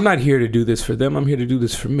not here to do this for them. I'm here to do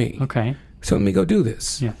this for me. Okay. So let me go do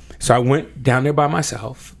this. Yeah. So I went down there by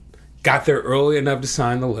myself, got there early enough to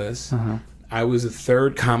sign the list. Uh-huh. I was the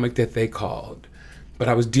third comic that they called, but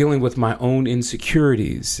I was dealing with my own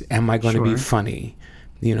insecurities. Am I going to be funny?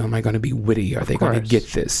 Am I going to be witty? Are they going to get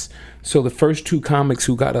this? So the first two comics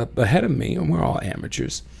who got up ahead of me, and we're all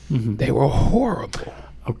amateurs, they were horrible.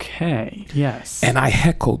 Okay, yes. And I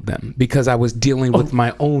heckled them because I was dealing with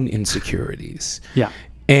my own insecurities. Yeah.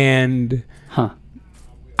 And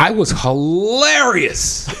I was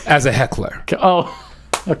hilarious as a heckler. Oh,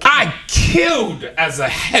 okay. I killed as a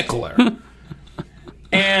heckler.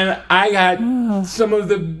 And I got some of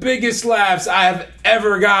the biggest laughs I have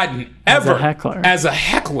ever gotten, ever. As a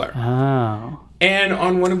heckler. Oh. And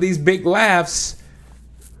on one of these big laughs,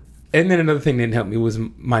 and then another thing that didn't help me was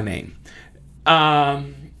my name.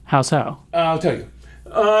 How so? I'll tell you.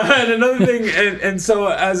 And another thing, and so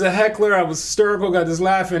as a heckler, I was hysterical, got this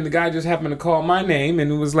laugh, and the guy just happened to call my name,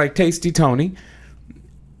 and it was like Tasty Tony.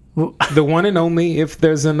 The one and only, if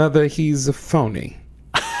there's another, he's a phony.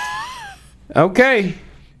 Okay,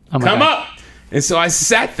 come up. And so I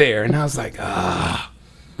sat there, and I was like, I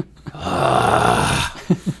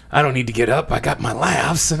don't need to get up. I got my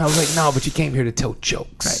laughs. And I was like, no, but you came here to tell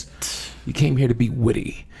jokes. Right. You came here to be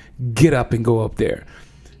witty. Get up and go up there.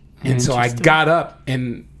 And so I got up,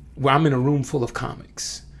 and I'm in a room full of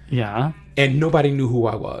comics. Yeah. And nobody knew who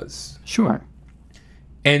I was. Sure.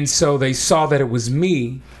 And so they saw that it was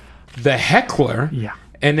me, the heckler. Yeah.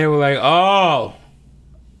 And they were like, oh,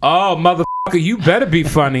 motherfucker, you better be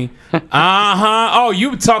funny. Oh,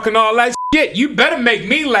 you talking all that shit. You better make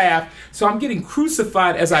me laugh. So I'm getting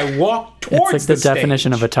crucified as I walk towards it's like the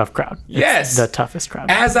definition of a tough crowd. It's the toughest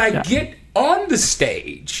crowd. As I get on the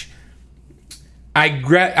stage,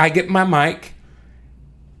 I get my mic.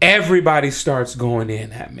 Everybody starts going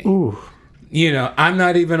in at me. Ooh. I'm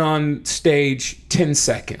not even on stage 10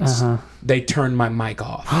 seconds. They turn my mic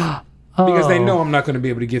off. Because they know I'm not going to be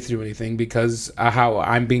able to get through anything because of how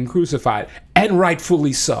I'm being crucified. And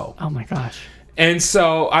rightfully so. Oh, my gosh. And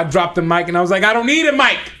so I dropped the mic and I was like, I don't need a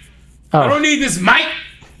mic. I don't need this mic.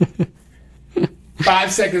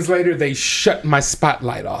 5 seconds later, they shut my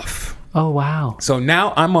spotlight off. Oh, wow. So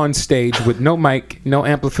now I'm on stage with no mic, no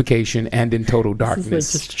amplification, and in total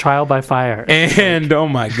darkness. It's just trial by fire. And oh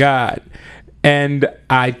my God. And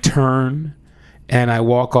I turn and I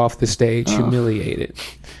walk off the stage humiliated.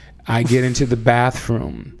 I get into the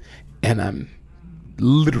bathroom and I'm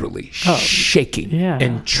literally shaking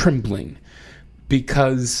and trembling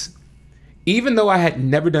because even though I had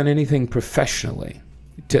never done anything professionally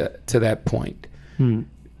to that point,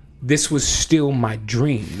 this was still my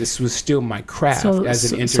dream. This was still my craft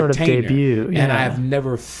as an entertainer. Sort of debut. Yeah. And I have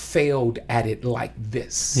never failed at it like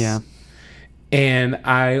this. Yeah. And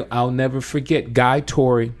I'll never forget Guy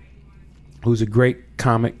Torrey, who's a great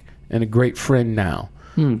comic and a great friend now,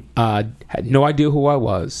 had no idea who I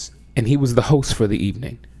was. And he was the host for the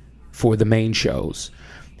evening for the main shows.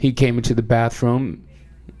 He came into the bathroom.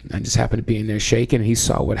 I just happened to be in there shaking. And he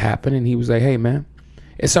saw what happened. And he was like, hey, man,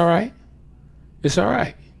 it's all right. It's all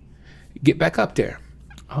right. Get back up there.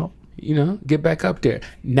 Oh. Get back up there.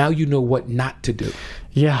 Now you know what not to do.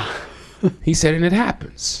 Yeah. He said, and it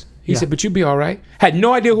happens. He said, but you'll be all right. Had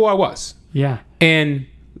no idea who I was. Yeah. And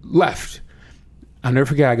left. I'll never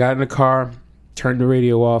forget. I got in the car, turned the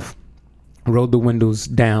radio off, rolled the windows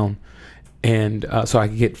down, and so I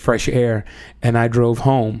could get fresh air. And I drove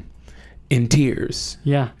home in tears.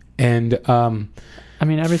 Yeah. And I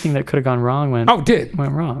mean, everything that could have gone wrong went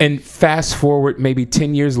wrong. And fast forward maybe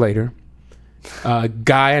 10 years later,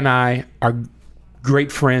 Guy and I are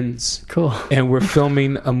great friends. Cool. And we're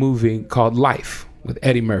filming a movie called Life with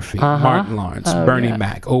Eddie Murphy, Martin Lawrence, Bernie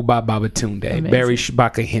Mac, Oba Babatunde, Barry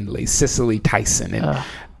Shabaka Hindley, Cicely Tyson. And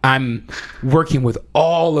I'm working with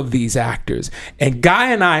all of these actors. And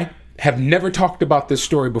Guy and I have never talked about this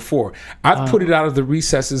story before. I've put it out of the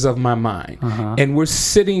recesses of my mind. And we're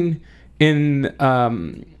sitting in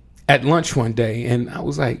at lunch one day, and I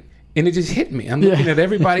was like, and it just hit me. I'm looking at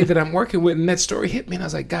everybody that I'm working with, and that story hit me. And I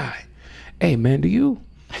was like, Guy, hey, man, do you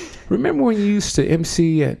remember when you used to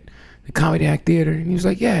MC at the Comedy Act Theater? And he was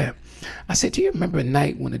like, yeah. I said, do you remember a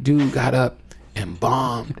night when a dude got up and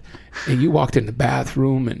bombed. And you walked in the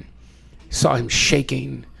bathroom and saw him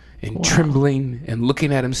shaking and trembling and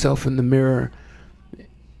looking at himself in the mirror.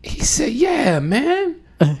 He said, yeah, man,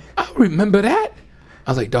 I remember that.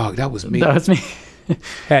 I was like, dog, that was me. That was me.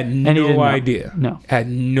 Had no idea. No. Had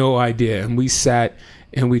no idea. And we sat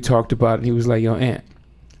and we talked about it. And he was like, yo, Aunt,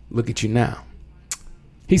 look at you now.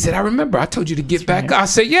 He said, I remember. I told you to get back up. I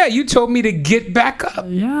said, yeah, you told me to get back up.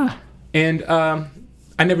 Yeah. And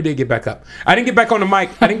I never did get back up. I didn't get back on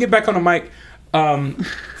the mic.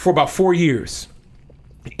 For about 4 years.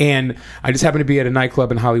 And I just happened to be at a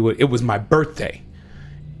nightclub in Hollywood. It was my birthday.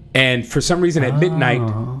 And for some reason at midnight,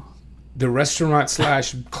 the restaurant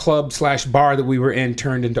 / club / bar that we were in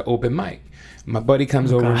turned into open mic. My buddy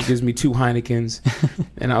comes over and gives me 2 Heinekens.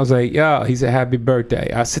 And I was like, yo, he said, happy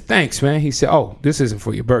birthday. I said, thanks, man. He said, oh, this isn't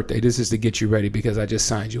for your birthday. This is to get you ready because I just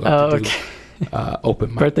signed you up to do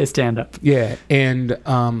open mic. Birthday stand-up. Yeah. And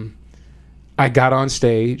I got on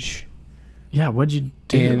stage. Yeah, what'd you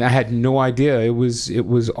do? And I had no idea. It was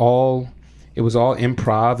all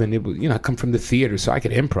improv, and it was, I come from the theater, so I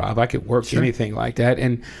could improv. I could work anything like that.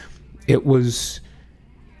 And it was,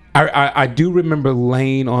 I do remember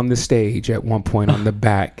laying on the stage at one point on the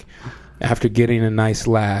back after getting a nice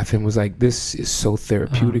laugh and was like, this is so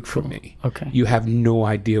therapeutic for me. Okay. You have no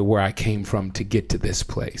idea where I came from to get to this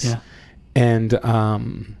place. Yeah. And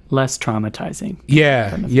less traumatizing.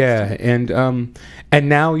 Yeah. And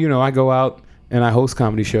now, I go out and I host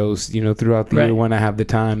comedy shows, throughout the year when I have the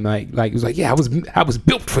time. Like it was like, yeah, I was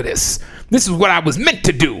built for this. This is what I was meant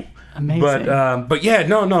to do. Amazing. But yeah,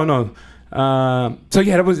 no. So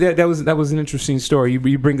yeah, that was an interesting story.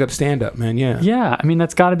 You bring up stand up, man. Yeah. Yeah, I mean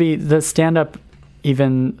that's got to be the stand up.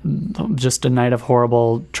 Even just a night of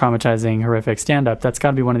horrible, traumatizing, horrific stand up. That's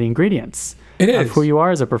got to be one of the ingredients. It is of who you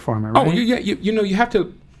are as a performer. Right? Oh, yeah. You have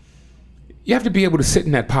to be able to sit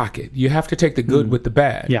in that pocket. You have to take the good with the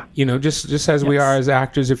bad. Yeah. Just as we are as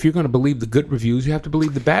actors, if you're going to believe the good reviews, you have to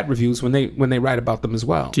believe the bad reviews when they write about them as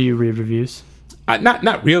well. Do you read reviews?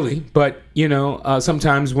 Not really, but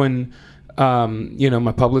sometimes when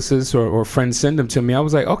my publicists or friends send them to me, I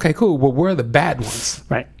was like, okay, cool. Well, where are the bad ones?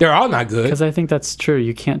 Right. They're all not good. Because I think that's true.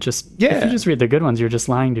 You can't just if you just read the good ones, you're just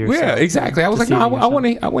lying to yourself. Yeah, exactly. I was like, no, I want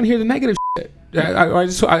to hear the negative shit. I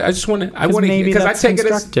just want to hear, because I take it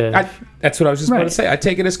as that's what I was just about to say. I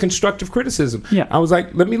take it as constructive criticism. Yeah. I was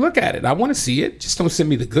like, let me look at it. I want to see it. Just don't send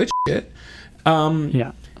me the good shit.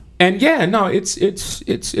 Yeah. And yeah, no,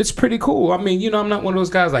 it's pretty cool. I mean, I'm not one of those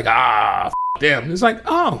guys like, them. It's like,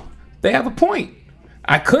 oh, they have a point.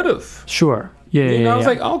 I could have. Sure. Yeah. I was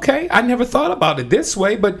like, okay, I never thought about it this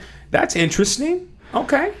way, but that's interesting.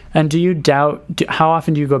 Okay. And do you doubt? How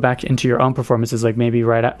often do you go back into your own performances? Like maybe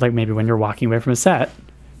maybe when you're walking away from a set,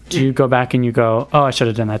 do you go back and you go, oh, I should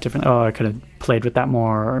have done that different. Oh, I could have played with that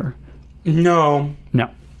more. Or... No.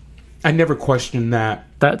 I never questioned that.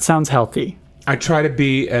 That sounds healthy. I try to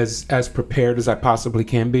be as prepared as I possibly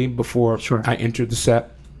can be before I enter the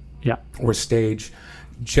set. Yeah. Or stage,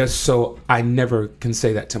 just so I never can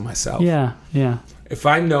say that to myself. Yeah. If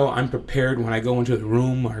I know I'm prepared when I go into the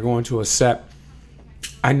room or go into a set,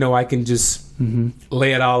 I know I can just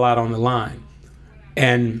lay it all out on the line.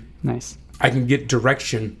 And nice. I can get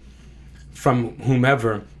direction from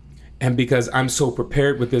whomever. And because I'm so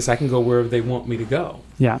prepared with this, I can go wherever they want me to go.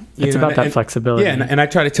 Yeah, it's about that flexibility. Yeah, and I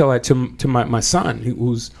try to tell that to my son,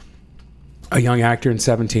 who's a young actor and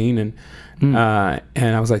 17. And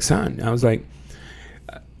I was like, son,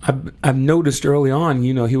 I've noticed early on,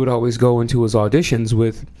 he would always go into his auditions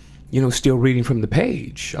with, still reading from the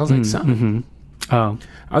page. I was like, son. Mm-hmm. Oh.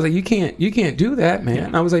 I was like, you can't do that,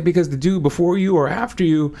 man. Yeah. I was like, because the dude before you or after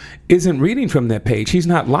you isn't reading from that page. He's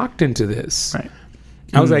not locked into this. Right.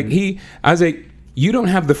 I was like, you don't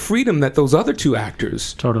have the freedom that those other 2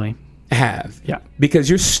 actors totally have. Yeah. Because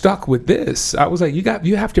you're stuck with this. I was like,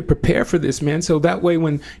 you have to prepare for this, man. So that way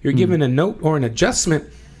when you're given a note or an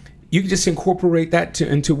adjustment, you can just incorporate that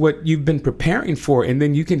into what you've been preparing for, and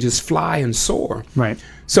then you can just fly and soar. Right.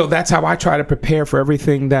 So that's how I try to prepare for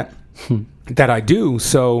everything that I do.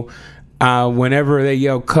 So whenever they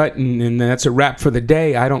yell cut and that's a wrap for the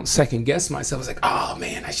day, I don't second guess myself. I was like, oh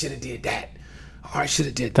man, I should have did that. Or I should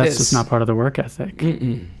have did That's this. just not part of the work ethic.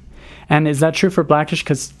 Mm-mm. And is that true for Black-ish?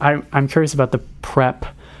 Because I'm curious about the prep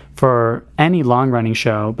for any long-running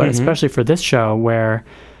show, but especially for this show where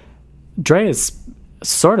Dre is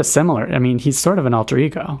sort of similar. I mean, he's sort of an alter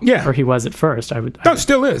ego. Yeah. Or he was at first.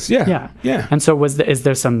 Still is. Yeah. Yeah. And so is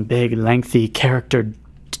there some big, lengthy character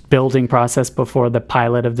building process before the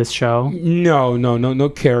pilot of this show? No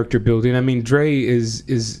character building. I mean, Dre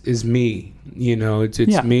is me. You know, it's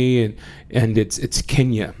me and it's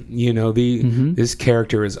Kenya. You know, this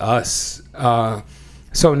character is us.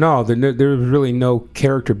 So no, there's really no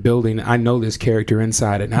character building. I know this character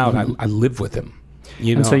inside and out. I live with him.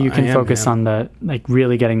 You know, and so you can focus on the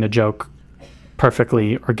really getting the joke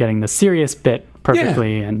perfectly or getting the serious bit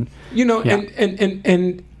perfectly, and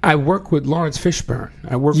and I work with Lawrence Fishburne.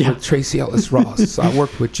 I work with Tracy Ellis Ross. I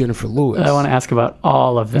work with Jennifer Lewis. I want to ask about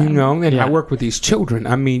all of them. You know, and I work with these children.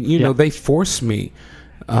 I mean, you know, they force me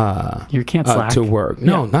you can't slack. To work.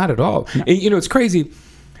 No, not at all. No. And, you know, it's crazy.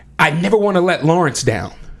 I never want to let Lawrence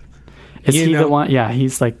down. Is he the one? Yeah,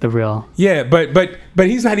 he's like the real. Yeah, but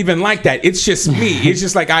he's not even like that. It's just me. It's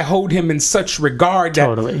just like I hold him in such regard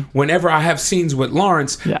that whenever I have scenes with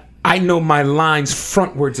Lawrence, I know my lines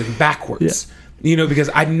frontwards and backwards. Yeah. You know, because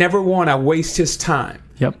I never want to waste his time.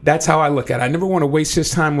 Yep. That's how I look at it. I never want to waste his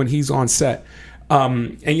time when he's on set.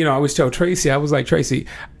 And, you know, I always tell Tracy, I was like, Tracy,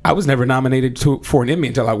 I was never nominated for an Emmy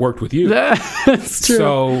until I worked with you. That's true.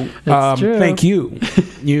 So thank you.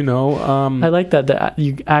 You know, I like that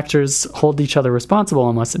you actors hold each other responsible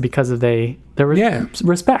almost because of their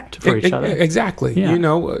respect for each other. Exactly. Yeah. You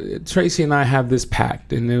know, Tracy and I have this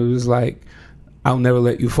pact, and it was like, I'll never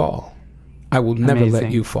let you fall. I will never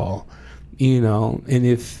let you fall. You know, and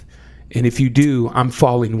if you do, I'm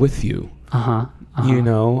falling with you. You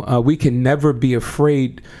know, we can never be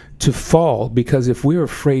afraid to fall, because if we're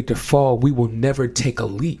afraid to fall, we will never take a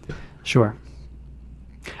leap. Sure.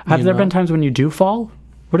 Have there been times when you do fall?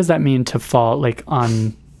 What does that mean to fall, like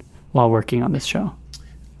while working on this show?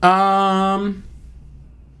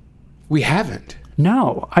 We haven't.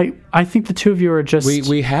 No, I think the two of you are just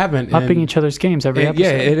we haven't upping each other's games every episode.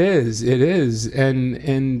 Yeah, it is,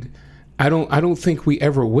 and I don't think we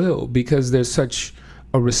ever will, because there's such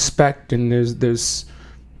a respect, and there's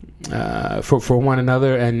for one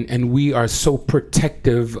another, and we are so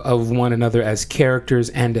protective of one another as characters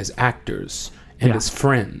and as actors and as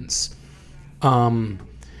friends. I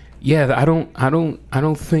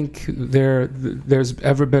don't think there's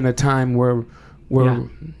ever been a time where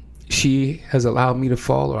she has allowed me to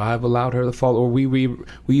fall, or I've allowed her to fall, or we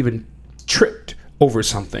even tripped over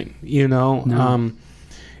something. You know, no.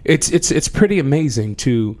 It's pretty amazing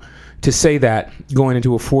to say that going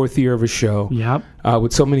into a fourth year of a show,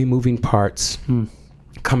 with so many moving parts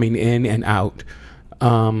coming in and out.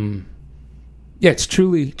 It's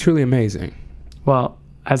truly amazing. Well,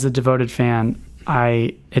 as a devoted fan,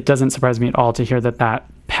 it doesn't surprise me at all to hear that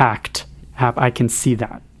pact. I can see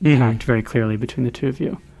that pact very clearly between the two of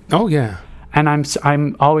you. Oh yeah. And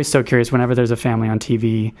I'm always so curious whenever there's a family on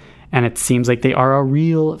TV, and it seems like they are a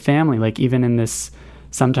real family. Like even in this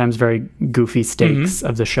sometimes very goofy stakes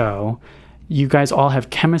of the show, you guys all have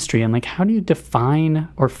chemistry. And like, how do you define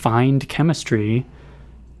or find chemistry?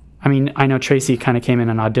 I mean, I know Tracy kind of came in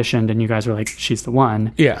and auditioned, and you guys were like, she's the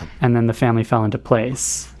one. Yeah. And then the family fell into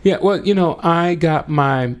place. Yeah, well, you know, I got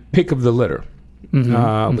my pick of the litter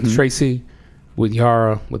with Tracy, with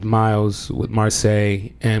Yara, with Miles, with Marseille,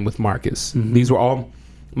 and with Marcus. These were all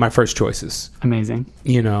my first choices. Amazing.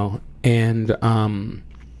 You know, and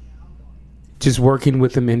just working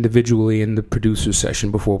with them individually in the producer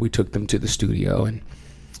session before we took them to the studio, and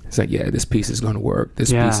it's like, yeah, this piece is going to work.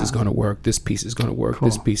 This piece is going to work. This piece is going to work. Cool.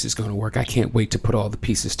 This piece is going to work. I can't wait to put all the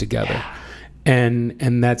pieces together. Yeah.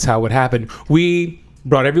 And that's how it happened. We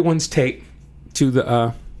brought everyone's tape to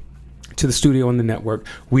the studio on the network.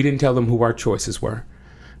 We didn't tell them who our choices were.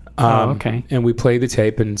 Okay. And we played the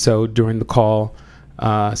tape. And so during the call,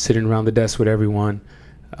 sitting around the desk with everyone,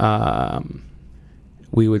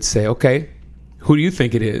 we would say, okay, who do you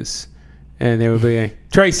think it is? And they would be,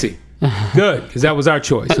 Tracy. Good, because that was our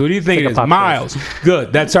choice. Who do you think it is? Miles.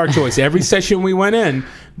 Good, that's our choice. Every session we went in,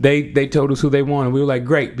 they told us who they wanted. We were like,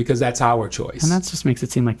 great, because that's our choice. And that just makes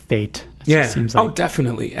it seem like fate. Seems like,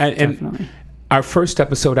 definitely. And our first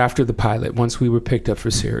episode after the pilot, once we were picked up for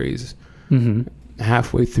series,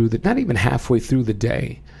 halfway through not even halfway through the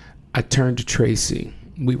day, I turned to Tracy.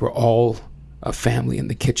 We were all a family in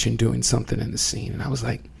the kitchen doing something in the scene, and I was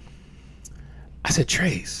like, I said,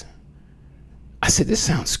 Trace, I said, this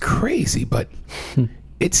sounds crazy, but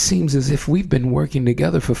it seems as if we've been working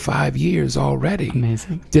together for 5 years already.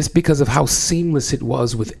 Amazing. Just because of how seamless it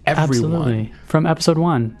was with everyone. Absolutely. From episode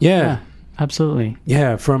 1. Yeah. Absolutely.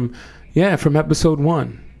 Yeah, from episode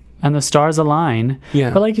 1. And the stars align. Yeah.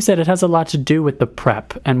 But like you said, it has a lot to do with the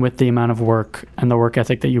prep and with the amount of work and the work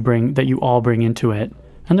ethic that you all bring into it,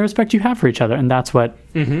 and the respect you have for each other. And that's what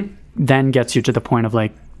then gets you to the point of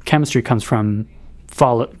like, chemistry comes from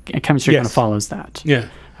chemistry kind of follows that. Yeah,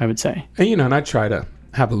 I would say. And and I try to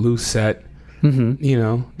have a loose set. You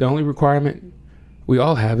know, the only requirement we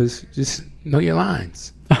all have is just know your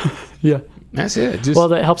lines. Yeah. That's it. Well,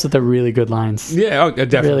 that helps that they're really good lines. Yeah,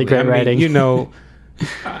 definitely. Really great writing. You know,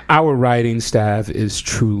 our writing staff is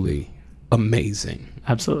truly amazing.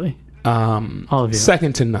 Absolutely. All of you.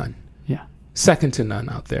 Second to none. Yeah. Second to none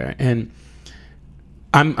out there. And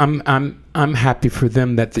I'm happy for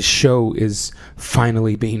them that the show is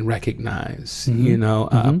finally being recognized. You know,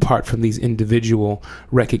 apart from these individual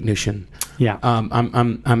recognition. Yeah.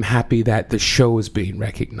 I'm happy that the show is being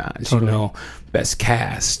recognized. Totally. You know, best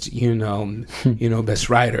cast. You know, best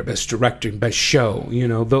writer, best director, best show. You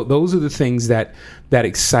know, those are the things that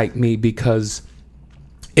excite me, because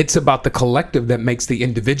it's about the collective that makes the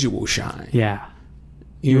individual shine. Yeah.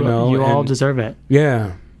 You know, you all deserve it.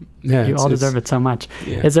 Yeah. Yeah, you all deserve it so much.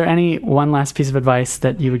 Yeah. Is there one last piece of advice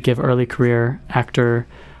that you would give early career actor,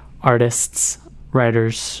 artists,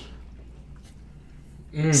 writers,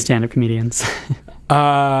 stand-up comedians?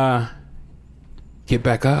 Get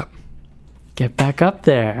back up. Get back up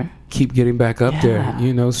there. Keep getting back up there. Yeah.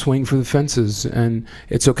 You know, swing for the fences, and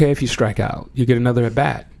it's okay if you strike out. You get another at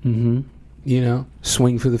bat. You know,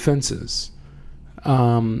 swing for the fences.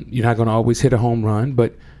 You're not going to always hit a home run,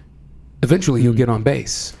 but eventually you'll get on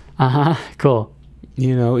base. Cool.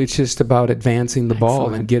 You know, it's just about advancing the ball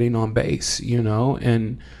Excellent. and getting on base, you know,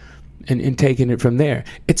 and taking it from there.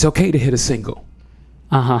 It's okay to hit a single.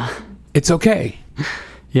 It's okay.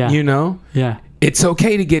 Yeah. You know? Yeah. It's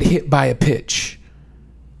okay to get hit by a pitch.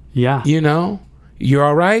 Yeah. You know? You're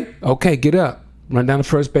all right? Okay, get up. Run down the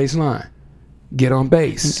first base line. Get on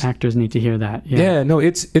base. Actors need to hear that. Yeah, no,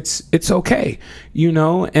 it's okay. You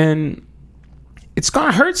know, and it's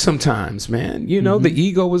gonna hurt sometimes, man. You know, the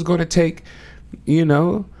ego is gonna take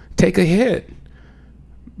a hit.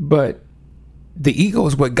 But the ego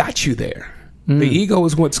is what got you there. The ego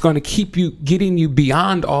is what's going to keep you, getting you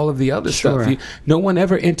beyond all of the other stuff. No one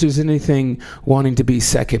ever enters anything wanting to be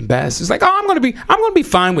second best. It's like, oh, I'm going to be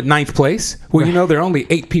fine with ninth place. Well, you know, there are only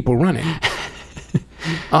 8 people running.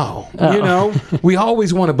 You know, we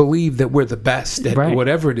always want to believe that we're the best at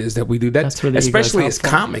whatever it is that we do. That's where the especially as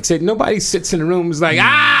comics. Nobody sits in the room and is like,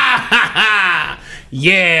 yeah,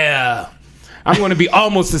 I'm going to be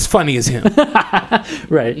almost as funny as him.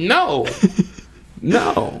 Right. No.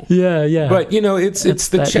 Yeah. But you know, it's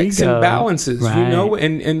the checks ego. and balances, right. You know,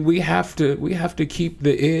 and we have to keep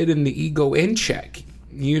the id and the ego in check.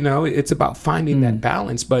 You know, it's about finding that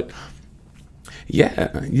balance. But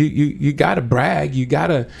yeah, you got to brag, you got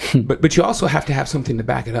to, but you also have to have something to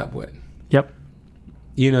back it up with. Yep.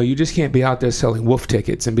 You know, you just can't be out there selling wolf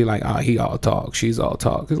tickets and be like, oh, he all talk, she's all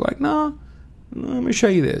talk. It's like, no, let me show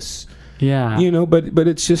you this. Yeah. You know, but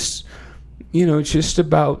it's just, you know, it's just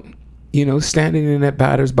about, you know, standing in that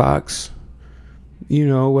batter's box, you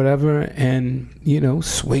know, whatever, and, you know,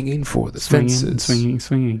 swinging for the fences.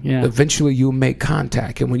 Swinging, yeah. Eventually you'll make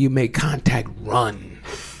contact, and when you make contact, run.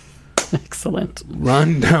 Excellent.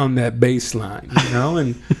 Run down that baseline, you know,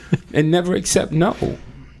 and never accept no.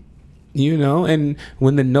 You know, and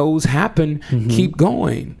when the no's happen, keep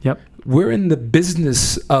going. Yep. We're in the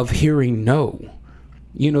business of hearing no.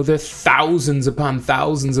 You know, there are thousands upon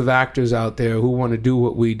thousands of actors out there who want to do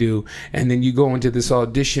what we do. And then you go into this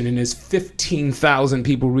audition and there's 15,000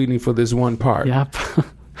 people reading for this one part. Yep.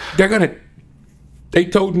 They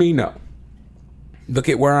told me no. Look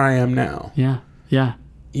at where I am now. Yeah.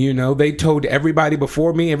 You know, they told everybody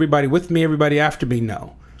before me, everybody with me, everybody after me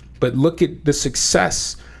no. But look at the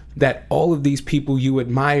success that all of these people you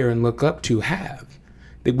admire and look up to have.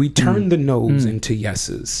 That we turn the no's into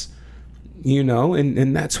yeses. You know,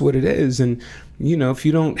 and that's what it is. And, you know, if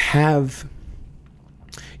you don't have,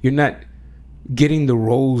 you're not getting the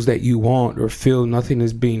roles that you want or feel nothing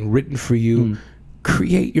is being written for you,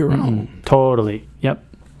 create your own. Totally. Yep.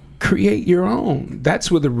 Create your own. That's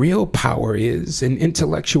where the real power is, in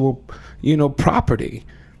intellectual, you know, property.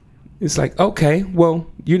 It's like, okay, well,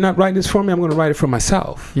 you're not writing this for me. I'm going to write it for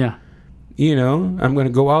myself. Yeah. You know, I'm going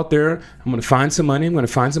to go out there, I'm going to find some money, I'm going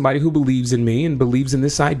to find somebody who believes in me and believes in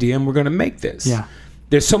this idea, and we're going to make this. Yeah.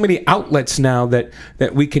 There's so many outlets now that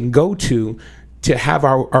we can go to have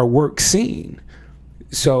our work seen.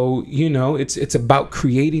 So, you know, it's about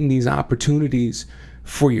creating these opportunities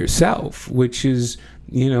for yourself, which is,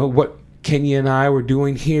 you know, what Kenya and I were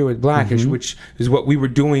doing here with Blackish, which is what we were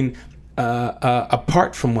doing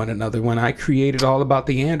apart from one another when I created All About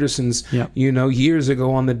the Andersons, you know, years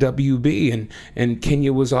ago on the WB, and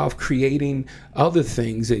Kenya was off creating other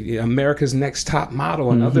things, America's Next Top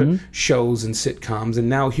Model and other shows and sitcoms, and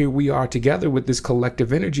now here we are together with this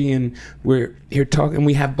collective energy, and we're here talking.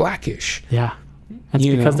 We have Blackish, That's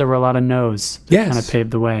because there were a lot of no's that kind of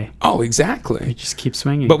paved the way. Oh, exactly. We just keep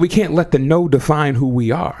swinging. But we can't let the no define who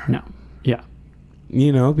we are. No. Yeah.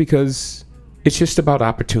 Because it's just about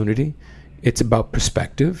opportunity. It's about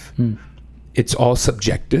perspective. It's all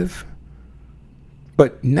subjective.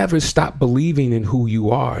 But never stop believing in who you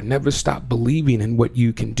are. Never stop believing in what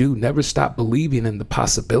you can do. Never stop believing in the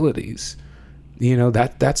possibilities.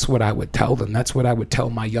 That's what I would tell them. That's what I would tell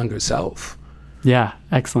my younger self. Yeah,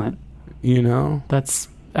 excellent. That's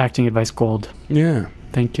acting advice gold. Yeah.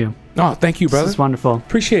 Thank you. Oh, thank you, brother. This is wonderful.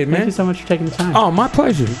 Appreciate it, man. Thank you so much for taking the time. Oh, my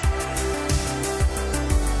pleasure.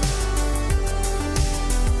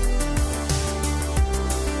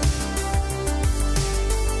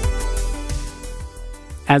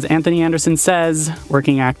 As Anthony Anderson says,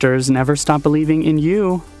 working actors never stop believing in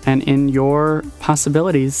you and in your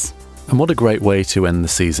possibilities. And what a great way to end the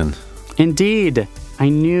season. Indeed. I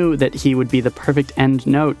knew that he would be the perfect end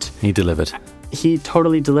note. He delivered. He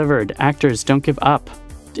totally delivered. Actors, don't give up.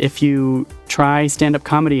 If you try stand-up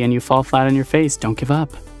comedy and you fall flat on your face, don't give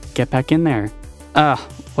up. Get back in there.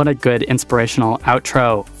 What a good inspirational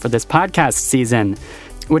outro for this podcast season.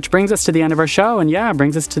 Which brings us to the end of our show, and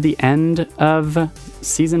brings us to the end of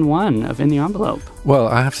season 1 of In the Envelope. Well,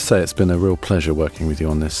 I have to say it's been a real pleasure working with you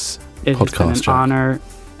on this podcast. It's been an honor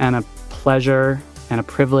and a pleasure and a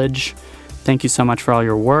privilege. Thank you so much for all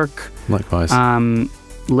your work. Likewise.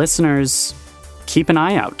 Listeners, keep an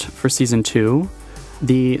eye out for season 2.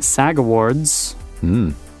 The SAG Awards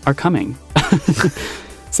are coming.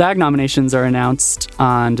 SAG nominations are announced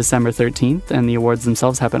on December 13th, and the awards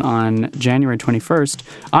themselves happen on January 21st.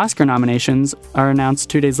 Oscar nominations are announced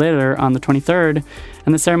 2 days later on the 23rd,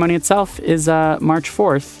 and the ceremony itself is March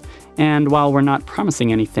 4th. And while we're not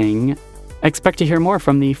promising anything, expect to hear more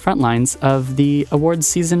from the front lines of the awards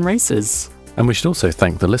season races. And we should also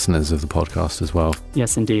thank the listeners of the podcast as well.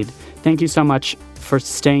 Yes, indeed. Thank you so much for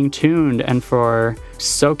staying tuned and for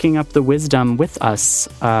soaking up the wisdom with us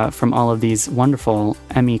from all of these wonderful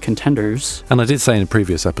Emmy contenders. And I did say in a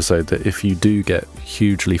previous episode that if you do get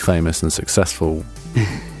hugely famous and successful,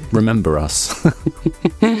 remember us.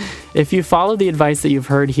 If you follow the advice that you've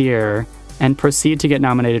heard here and proceed to get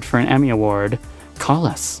nominated for an Emmy Award, call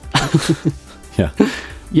us. Yeah.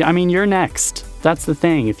 Yeah, I mean, you're next. That's the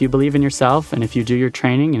thing. If you believe in yourself and if you do your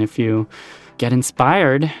training and if you get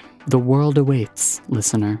inspired, the world awaits,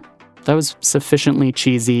 listener. That was sufficiently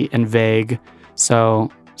cheesy and vague, so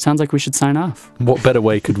sounds like we should sign off. What better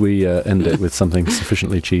way could we end it with something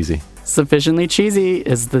sufficiently cheesy? Sufficiently cheesy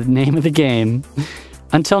is the name of the game.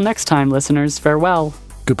 Until next time, listeners, farewell.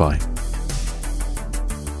 Goodbye.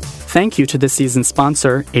 Thank you to this season's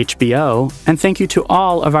sponsor, HBO, and thank you to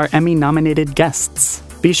all of our Emmy-nominated guests.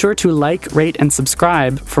 Be sure to like, rate, and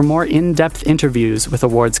subscribe for more in-depth interviews with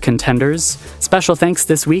awards contenders. Special thanks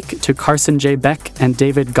this week to Carson J. Beck and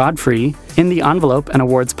David Godfrey. In the Envelope, an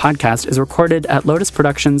awards podcast, is recorded at Lotus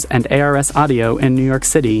Productions and ARS Audio in New York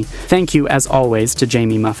City. Thank you, as always, to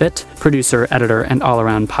Jamie Muffett, producer, editor, and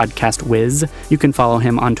all-around podcast whiz. You can follow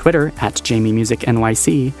him on Twitter at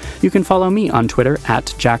JamieMusicNYC. You can follow me on Twitter at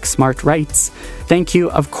JackSmartWrites. Thank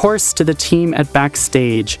you, of course, to the team at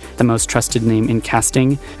Backstage, the most trusted name in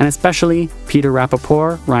casting, and especially Peter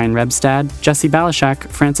Rappaport, Ryan Rebstad, Jesse Balashak,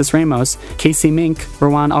 Francis Ramos, Casey Mink,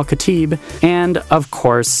 Rowan Al-Khatib, and, of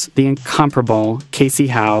course, the incomparable Casey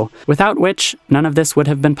Howe, without which none of this would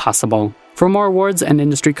have been possible. For more awards and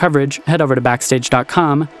industry coverage, head over to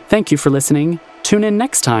Backstage.com. Thank you for listening. Tune in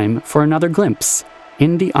next time for another glimpse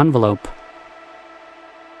in the Envelope.